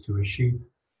transition this to a sheath.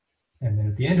 And then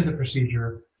at the end of the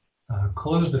procedure,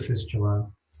 close the fistula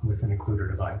with an occluder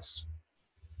device.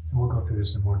 And we'll go through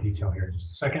this in more detail here in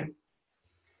just a second.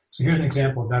 So here's an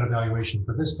example of that evaluation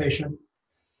for this patient.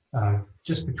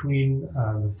 Just between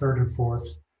the third and fourth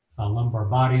lumbar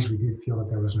bodies, we did feel that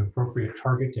there was an appropriate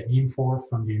target to aim for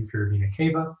from the inferior vena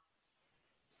cava.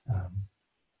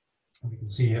 We can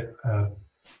see a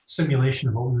simulation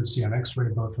of what we would see on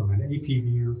X-ray, both from an AP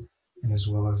view and as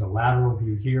well as a lateral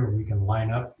view here, where we can line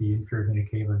up the inferior vena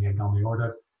cava and the abdominal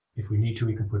aorta. If we need to,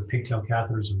 we can put pigtail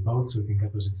catheters in both so we can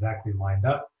get those exactly lined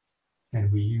up.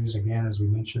 And we use, again, as we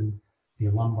mentioned, the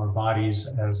lumbar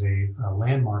bodies as a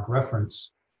landmark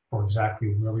reference for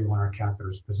exactly where we want our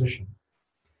catheters positioned.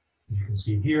 As you can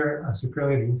see here,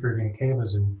 superiorly, the inferior vena cava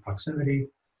is in proximity.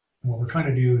 And what we're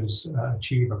trying to do is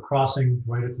achieve a crossing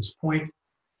right at this point.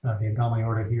 The abdominal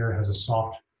aorta here has a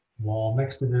soft wall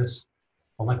next to this.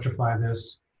 Electrify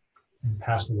this and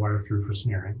pass the wire through for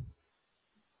snaring.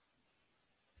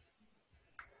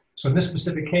 So in this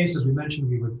specific case, as we mentioned,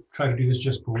 we would try to do this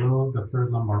just below the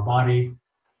third lumbar body.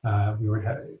 We would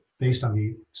have, based on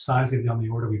the size of the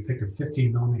abdominal aorta, we picked a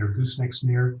 15 millimeter gooseneck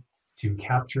snare to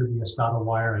capture the ostado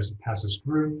wire as it passes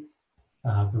through.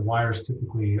 The wire is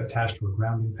typically attached to a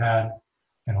grounding pad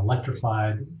and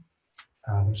electrified.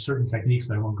 There's certain techniques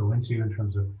that I won't go into in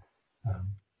terms of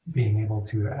being able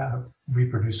to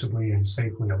reproducibly and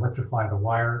safely electrify the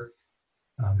wire.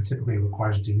 Typically, it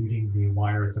requires denuding the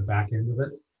wire at the back end of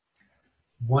it.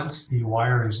 Once the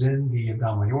wire is in the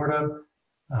abdominal aorta,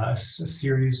 a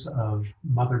series of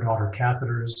mother-daughter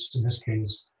catheters, in this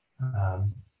case,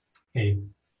 a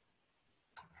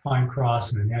fine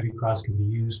cross and a natty cross can be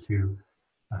used to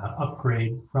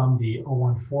upgrade from the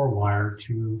 014 wire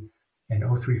to an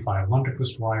 035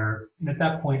 Lundquist wire. And at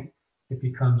that point, it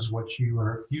becomes what you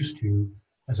are used to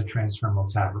as a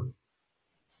transfemoral TAVR.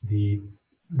 In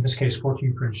this case,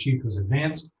 14-French sheath was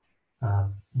advanced.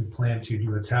 We plan to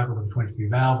do a TAVR with a 23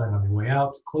 valve, and on the way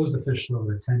out, close the fistula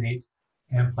with a 10-8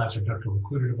 amplatzer ductal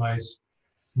occluder device.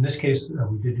 In this case,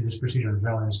 we did do this procedure under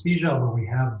general anesthesia, although we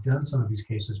have done some of these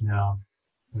cases now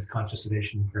with conscious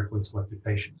sedation in carefully selected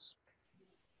patients.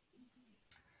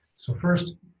 So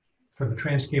first, for the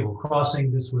transcable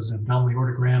crossing, this was an abdominal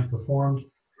aortogram performed,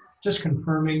 just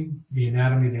confirming the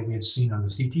anatomy that we had seen on the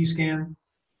CT scan.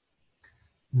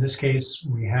 In this case,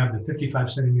 we have the 55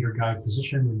 centimeter guide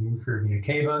positioned in the inferior vena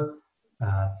cava,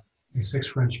 a 6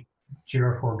 French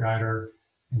GR4 guider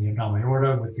in the abdominal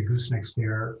aorta with the gooseneck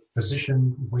snare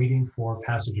positioned, waiting for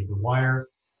passage of the wire.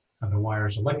 The wire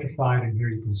is electrified, and here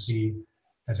you can see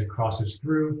as it crosses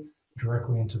through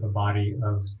directly into the body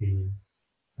of the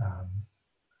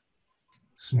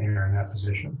snare in that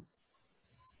position.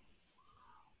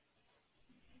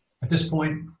 At this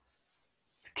point,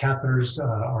 the catheters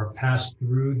are passed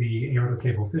through the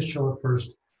aortocable fistula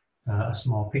first, a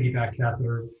small piggyback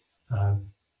catheter,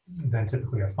 then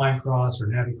typically a fine cross or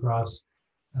navy cross,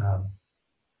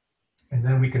 and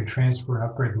then we can transfer and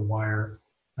upgrade the wire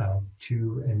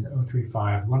to an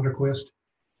 035 Lunderquist,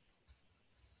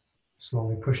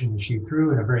 slowly pushing the sheath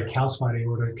through. In a very calcified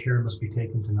aorta, care must be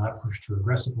taken to not push too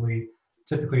aggressively.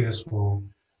 Typically, this will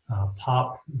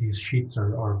pop. These sheaths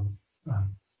are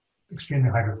extremely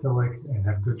hydrophilic and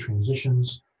have good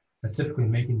transitions. But typically,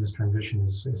 making this transition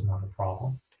is not a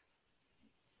problem.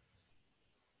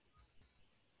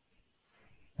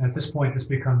 And at this point, this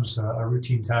becomes a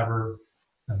routine TAVR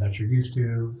that you're used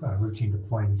to, routine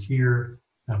deployment here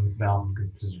with valve in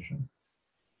good position.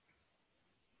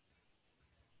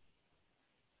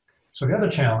 So the other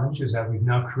challenge is that we've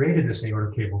now created this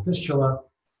aortocable fistula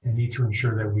and need to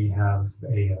ensure that we have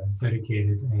a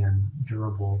dedicated and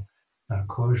durable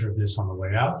closure of this on the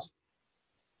way out.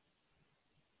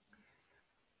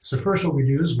 So first what we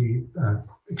do is we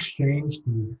exchange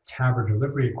the TAVR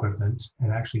delivery equipment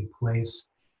and actually place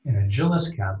an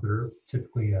Agilis catheter,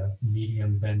 typically a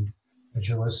medium bend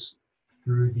Agilis,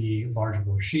 through the large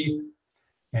bore sheath.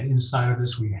 And inside of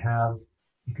this we have,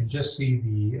 you can just see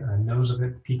the nose of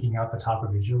it peeking out the top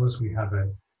of the Agilis. We have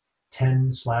a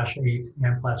 10/8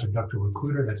 Amplatzer ductal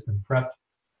occluder that's been prepped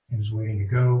and is waiting to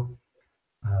go.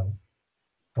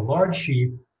 The large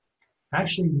sheath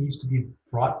actually needs to be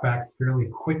brought back fairly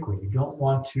quickly. You don't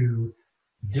want to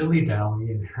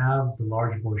dilly-dally and have the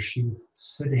large bore sheath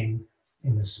sitting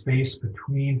in the space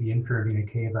between the inferior vena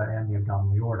cava and the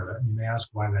abdominal aorta. You may ask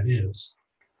why that is.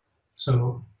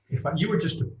 So if you were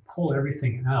just to pull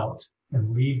everything out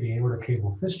and leave the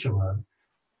aortocable fistula,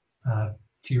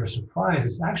 to your surprise,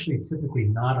 it's actually typically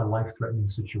not a life-threatening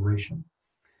situation.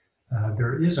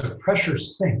 There is a pressure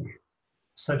sink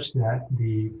such that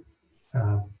the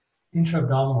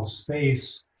intra-abdominal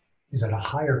space is at a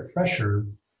higher pressure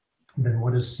than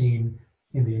what is seen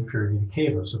in the inferior vena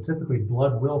cava. So typically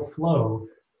blood will flow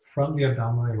from the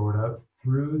abdominal aorta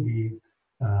through the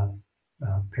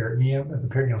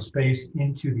peritoneal space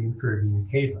into the inferior vena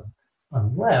cava,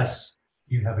 unless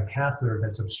you have a catheter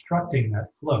that's obstructing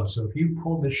that flow. So if you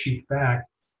pull this sheath back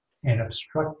and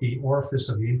obstruct the orifice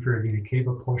of the inferior vena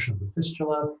cava portion of the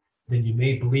fistula, then you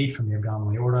may bleed from the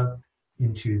abdominal aorta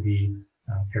into the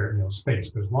peritoneal space.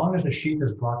 But as long as the sheath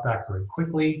is brought back very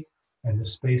quickly and the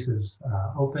space is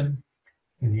open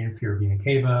in the inferior vena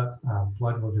cava,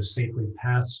 blood will just safely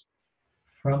pass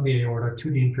from the aorta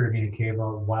to the inferior vena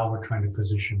cava while we're trying to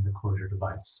position the closure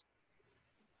device.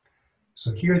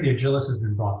 So here the Agilis has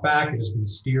been brought back. It has been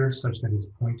steered such that it's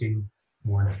pointing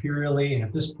more inferiorly. And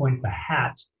at this point, the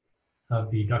hat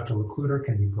of the ductal occluder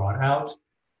can be brought out.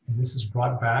 And this is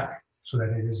brought back so that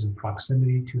it is in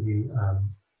proximity to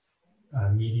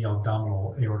the medial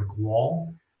abdominal aortic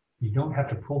wall. You don't have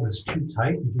to pull this too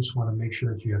tight. You just want to make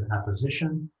sure that you have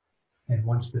apposition. And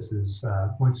once this is,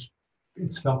 once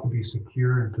it's felt to be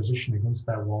secure and positioned against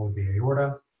that wall of the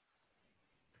aorta,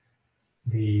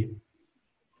 the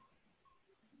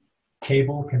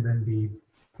cable can then be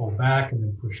pulled back and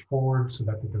then pushed forward so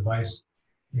that the device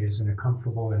is in a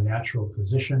comfortable and natural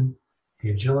position.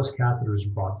 The Agilis catheter is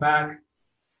brought back.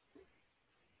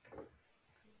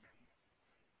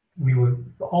 We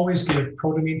would always give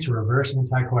protamine to reverse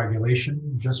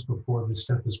anticoagulation just before this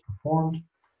step is performed.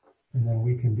 And then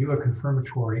we can do a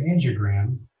confirmatory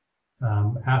angiogram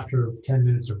after 10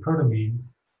 minutes of protamine.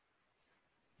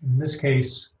 In this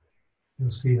case, you'll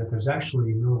see that there's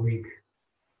actually no leak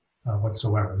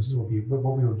whatsoever. This will be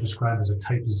what we would describe as a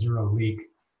type 0 leak,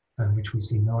 in which we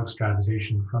see no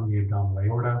extravasation from the abdominal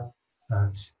aorta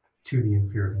to the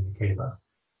inferior vena cava.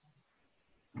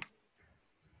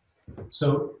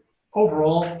 So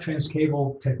overall,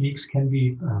 transcaval techniques can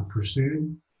be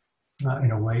pursued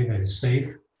in a way that is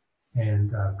safe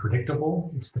and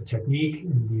predictable. It's the technique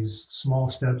in these small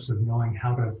steps of knowing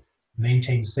how to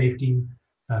maintain safety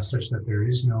such that there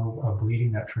is no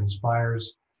bleeding that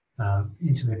transpires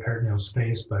into the peritoneal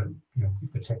space. But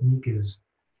if the technique is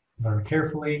learned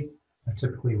carefully,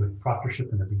 typically with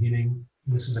proctorship in the beginning,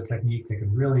 this is a technique that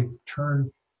can really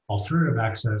turn alternative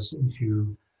access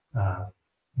into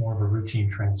more of a routine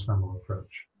transfemoral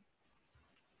approach.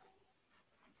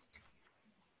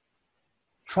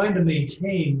 Trying to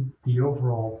maintain the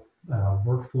overall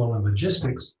workflow and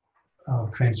logistics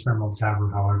of transfemoral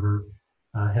TAVR, however,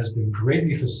 has been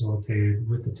greatly facilitated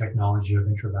with the technology of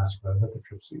intravascular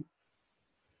lithotripsy.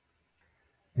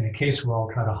 In a case where I'll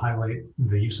try to highlight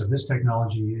the use of this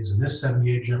technology is in this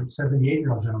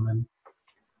 78-year-old gentleman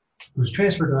who was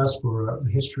transferred to us for a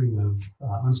history of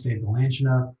unstable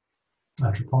angina.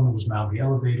 Troponin was mildly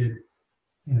elevated.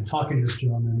 And in talking to this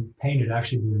gentleman, pain had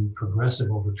actually been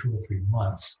progressive over 2 or 3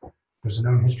 months. There's a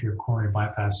known history of coronary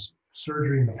bypass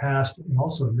surgery in the past, and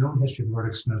also a known history of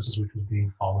aortic stenosis, which was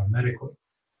being followed medically.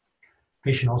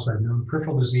 The patient also had known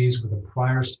peripheral disease with a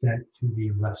prior stent to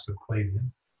the left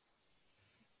subclavian.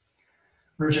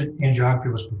 Urgent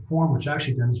angiography was performed, which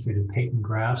actually demonstrated patent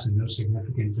grafts and no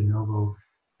significant de novo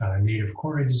native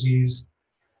coronary disease.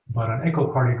 But on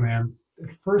echocardiogram,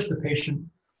 at first the patient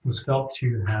was felt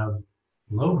to have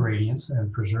low gradients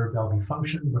and preserved LV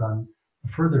function, but on a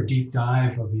further deep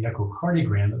dive of the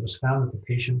echocardiogram, it was found that the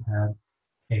patient had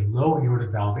a low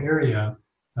aortic valve area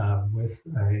with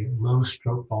a low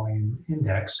stroke volume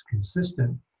index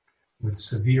consistent with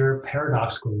severe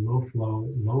paradoxical low flow,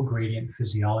 low gradient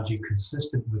physiology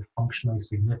consistent with functionally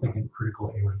significant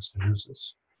critical aortic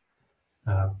stenosis.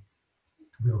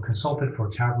 We were consulted for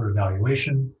TAVR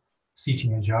evaluation.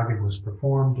 CT angiography was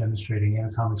performed, demonstrating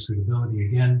anatomic suitability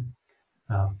again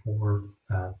for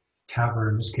TAVR,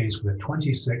 in this case with a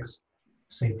 26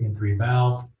 sapien 3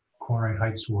 valve. Coronary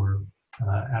heights were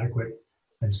adequate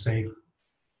and safe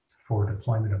for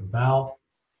deployment of the valve.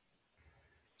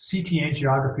 CT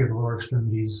angiography of the lower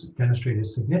extremities demonstrated a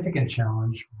significant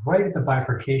challenge right at the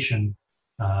bifurcation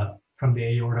from the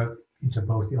aorta into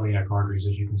both iliac arteries.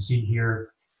 As you can see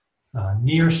here,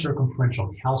 near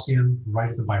circumferential calcium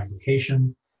right at the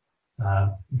bifurcation,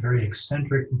 very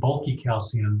eccentric, bulky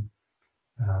calcium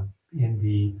in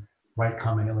the right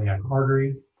common iliac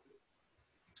artery.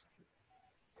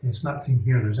 It's not seen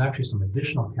here. There's actually some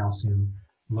additional calcium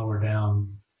lower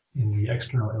down in the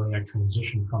external iliac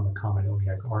transition from the common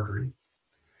iliac artery.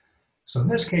 So in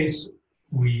this case,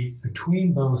 we,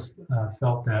 between both,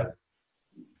 felt that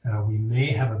we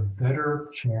may have a better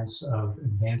chance of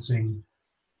advancing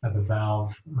the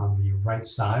valve on the right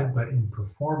side, but in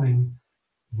performing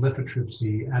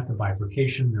lithotripsy at the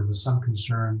bifurcation, there was some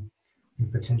concern in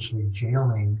potentially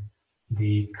jailing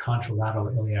the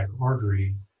contralateral iliac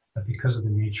artery because of the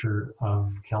nature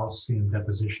of calcium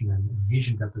deposition and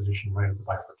lesion deposition right at the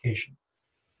bifurcation.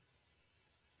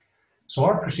 So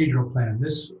our procedural plan in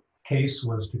this case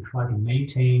was to try to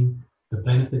maintain the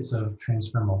benefits of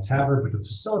transfemoral TAVR, but to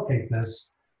facilitate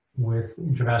this with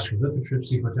intravascular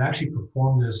lithotripsy, but to actually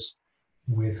perform this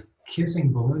with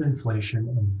kissing balloon inflation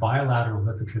and bilateral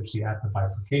lithotripsy at the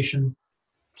bifurcation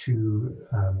to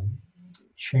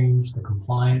change the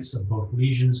compliance of both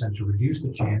lesions and to reduce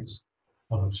the chance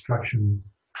of obstruction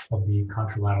of the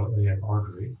contralateral iliac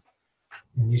artery.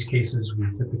 In these cases, we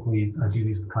typically do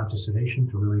these with conscious sedation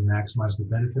to really maximize the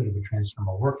benefit of the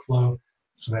transfemoral workflow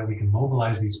so that we can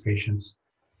mobilize these patients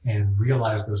and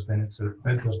realize those benefits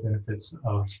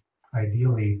of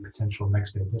ideally potential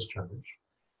next day discharge.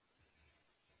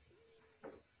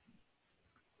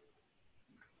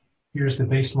 Here's the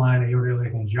baseline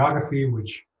aortic angiography,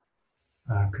 which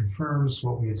confirms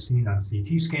what we had seen on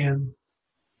CT scan.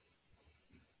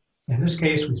 In this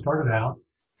case, we started out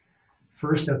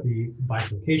first at the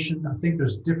bifurcation. I think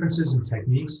there's differences in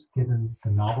techniques given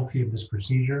the novelty of this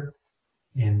procedure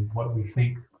and what we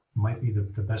think might be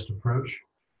the best approach.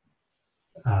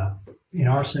 In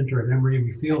our center at Emory,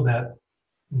 we feel that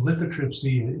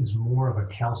lithotripsy is more of a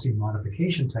calcium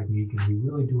modification technique, and we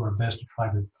really do our best to try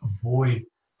to avoid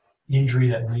injury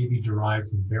that may be derived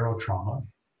from barotrauma.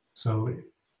 So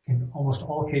in almost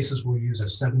all cases, we'll use a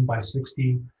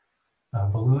 7x60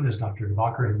 balloon, as Dr.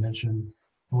 Devakar had mentioned.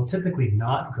 We'll typically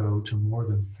not go to more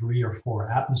than 3 or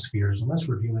 4 atmospheres unless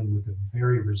we're dealing with a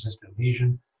very resistant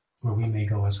lesion, where we may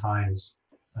go as high as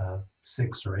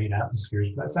 6 or 8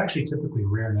 atmospheres. But that's actually typically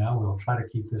rare now. We'll try to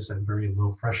keep this at very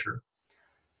low pressure.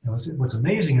 And what's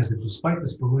amazing is that despite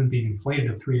this balloon being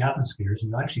inflated to 3 atmospheres,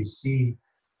 you actually see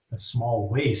a small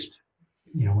waist,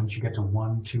 once you get to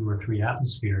 1, 2, or 3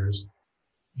 atmospheres.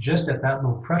 Just at that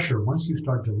low pressure, once you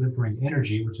start delivering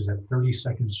energy, which is at 30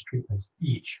 seconds treatments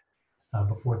each,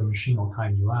 before the machine will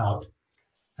time you out,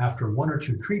 after 1 or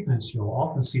 2 treatments, you'll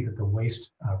often see that the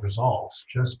waist resolves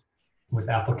just with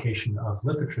application of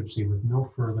lithotripsy with no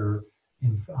further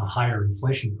higher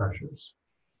inflation pressures.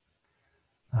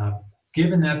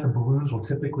 Given that the balloons will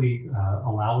typically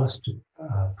allow us to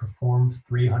perform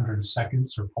 300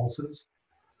 seconds or pulses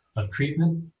of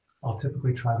treatment, I'll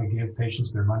typically try to give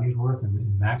patients their money's worth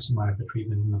and maximize the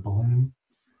treatment in the balloon,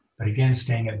 but again,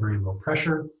 staying at very low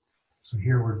pressure. So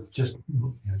here we're just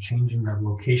changing the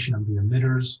location of the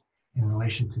emitters in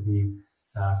relation to the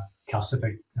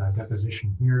calcific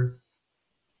deposition here.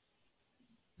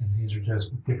 And These are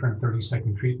just different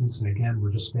 30-second treatments. And again, we're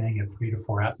just staying at 3 to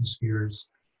 4 atmospheres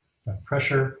of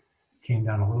pressure. Came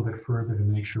down a little bit further to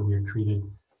make sure we had treated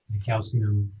the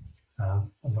calcium a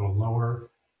little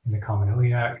lower in the common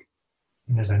iliac.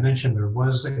 And as I mentioned, there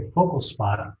was a focal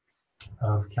spot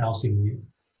of calcium in the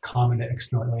common to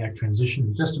external iliac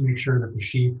transition, just to make sure that the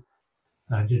sheath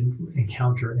didn't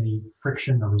encounter any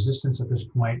friction or resistance at this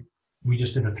point. We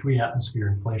just did a 3-atmosphere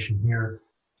inflation here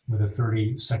with a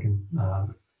 30-second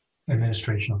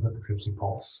administration of lithotripsy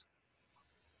pulse.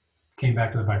 Came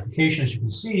back to the bifurcation. As you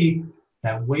can see,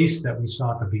 that waste that we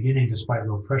saw at the beginning, despite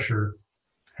low pressure,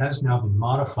 has now been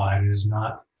modified and is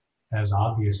not as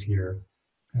obvious here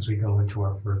as we go into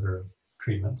our further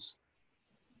treatments.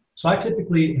 So I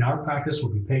typically, in our practice,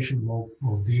 will be patient.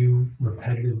 We'll do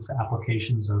repetitive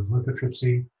applications of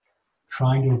lithotripsy,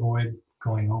 trying to avoid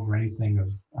going over anything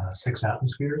of 6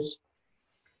 atmospheres.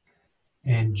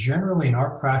 And generally in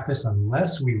our practice,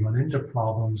 unless we run into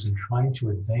problems in trying to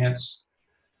advance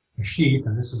the sheath,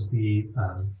 and this is the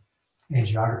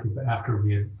angiography, but after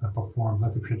we had performed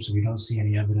lithotripsy, we don't see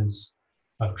any evidence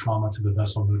of trauma to the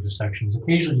vessel node dissections.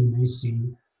 Occasionally you may see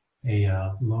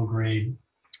a low-grade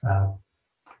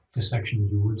dissection,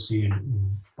 as you would see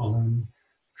in balloon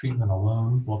treatment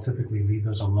alone. We'll typically leave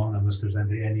those alone unless there's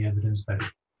any evidence that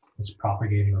it's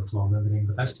propagating or flow limiting,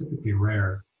 but that's typically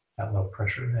rare at low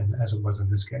pressure, and as it was in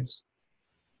this case.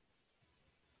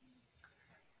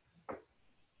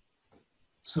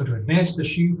 So to advance the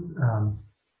sheath,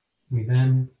 we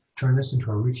then turn this into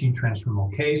a routine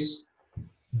transfemoral case.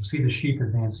 You'll see the sheath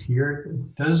advance here.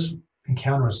 It does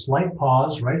encounter a slight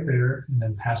pause right there and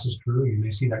then passes through. You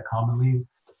may see that commonly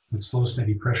with slow,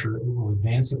 steady pressure. It will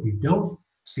advance. If we don't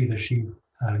see the sheath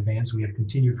advance, we have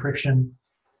continued friction,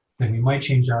 then we might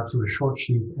change out to a short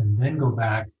sheath and then go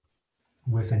back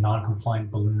with a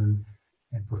non-compliant balloon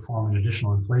and perform an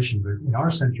additional inflation. But in our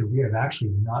center, we have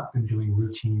actually not been doing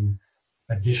routine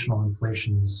additional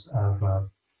inflations of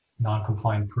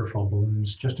non-compliant peripheral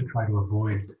balloons just to try to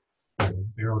avoid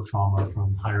barotrauma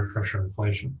from higher pressure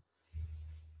inflation.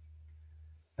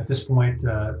 At this point,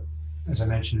 as I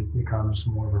mentioned, it becomes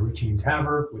more of a routine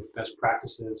TAVR with best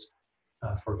practices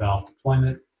for valve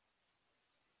deployment.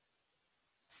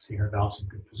 See our valves in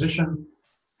good position.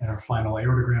 And our final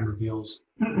aortogram reveals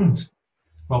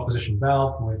well-positioned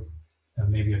valve with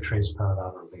maybe a trace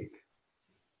paravalvular leak.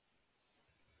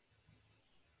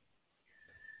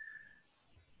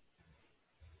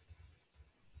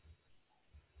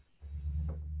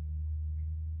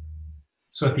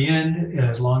 So at the end,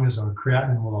 as long as our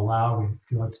creatinine will allow, we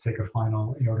do like to take a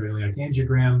final aortoiliac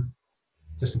angiogram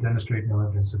just to demonstrate no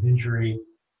evidence of injury.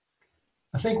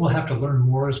 I think we'll have to learn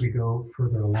more as we go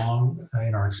further along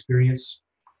in our experience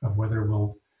of whether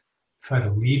we'll try to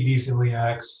lead these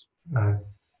iliacs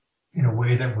in a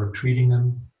way that we're treating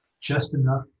them just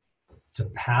enough to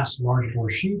pass large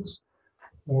bore sheaths,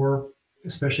 or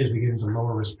especially as we get into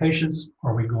lower risk patients,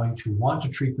 are we going to want to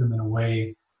treat them in a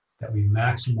way that we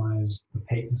maximize the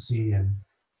patency and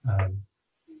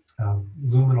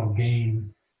luminal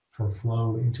gain for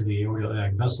flow into the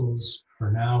aortoiliac vessels. For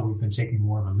now, we've been taking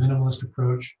more of a minimalist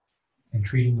approach and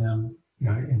treating them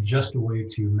in just a way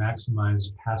to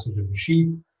maximize passage of the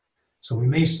sheath. So we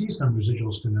may see some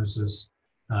residual stenosis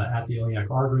at the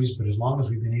iliac arteries, but as long as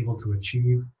we've been able to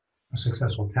achieve a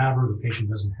successful TAVR, the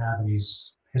patient doesn't have any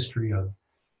history of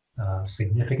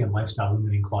significant lifestyle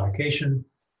limiting claudication,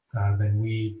 then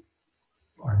we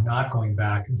are not going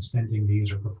back and stenting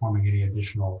these or performing any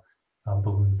additional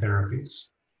balloon therapies.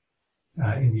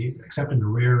 Except in the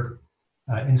rare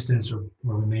instance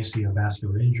where we may see a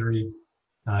vascular injury,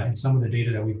 in some of the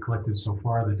data that we've collected so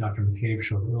far that Dr. McCabe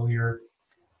showed earlier,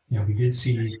 we did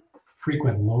see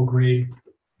frequent low-grade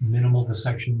minimal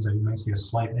dissections, and you might see a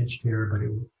slight edge tear, but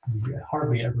we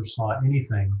hardly ever saw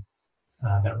anything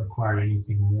that required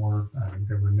anything more.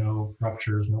 There were no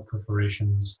ruptures, no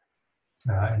perforations,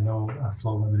 and no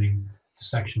flow-limiting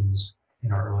dissections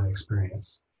in our early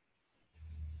experience.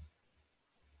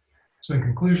 So in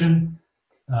conclusion,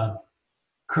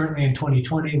 currently in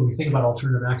 2020, when we think about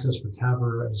alternative access for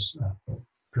TAVR as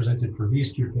presented for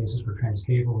these 2 cases for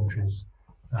transcaval and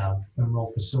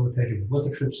transfemoral facilitated with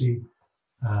lithotripsy,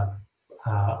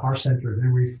 our center at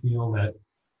Emory feel that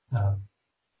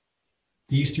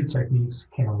these 2 techniques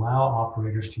can allow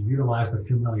operators to utilize the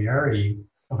familiarity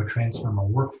of a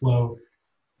transfemoral workflow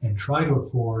and try to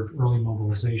afford early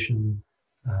mobilization,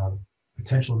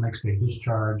 potential next day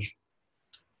discharge,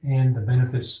 and the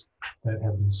benefits that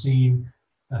have been seen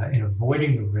in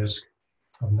avoiding the risk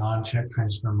of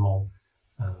non-transfemoral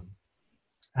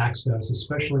access,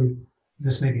 especially,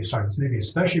 this may be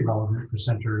especially relevant for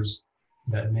centers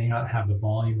that may not have the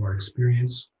volume or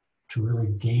experience to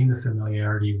really gain the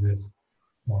familiarity with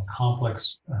more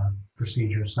complex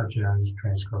procedures such as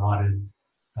transcarotid,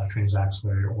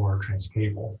 transaxillary, or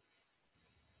transcable.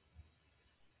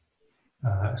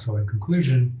 So in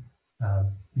conclusion,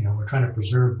 we're trying to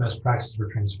preserve best practices for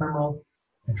transfemoral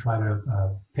and try to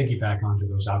piggyback onto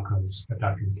those outcomes that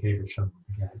Dr. McCabe has shown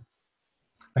again.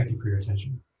 Thank you for your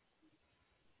attention.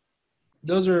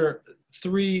 Those are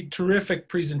 3 terrific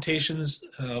presentations.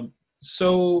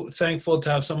 So thankful to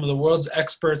have some of the world's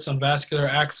experts on vascular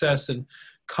access and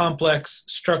complex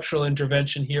structural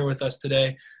intervention here with us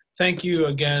today. Thank you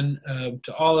again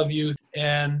to all of you,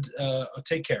 and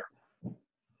take care.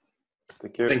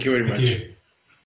 Thank you. Thank you very much. Thank you.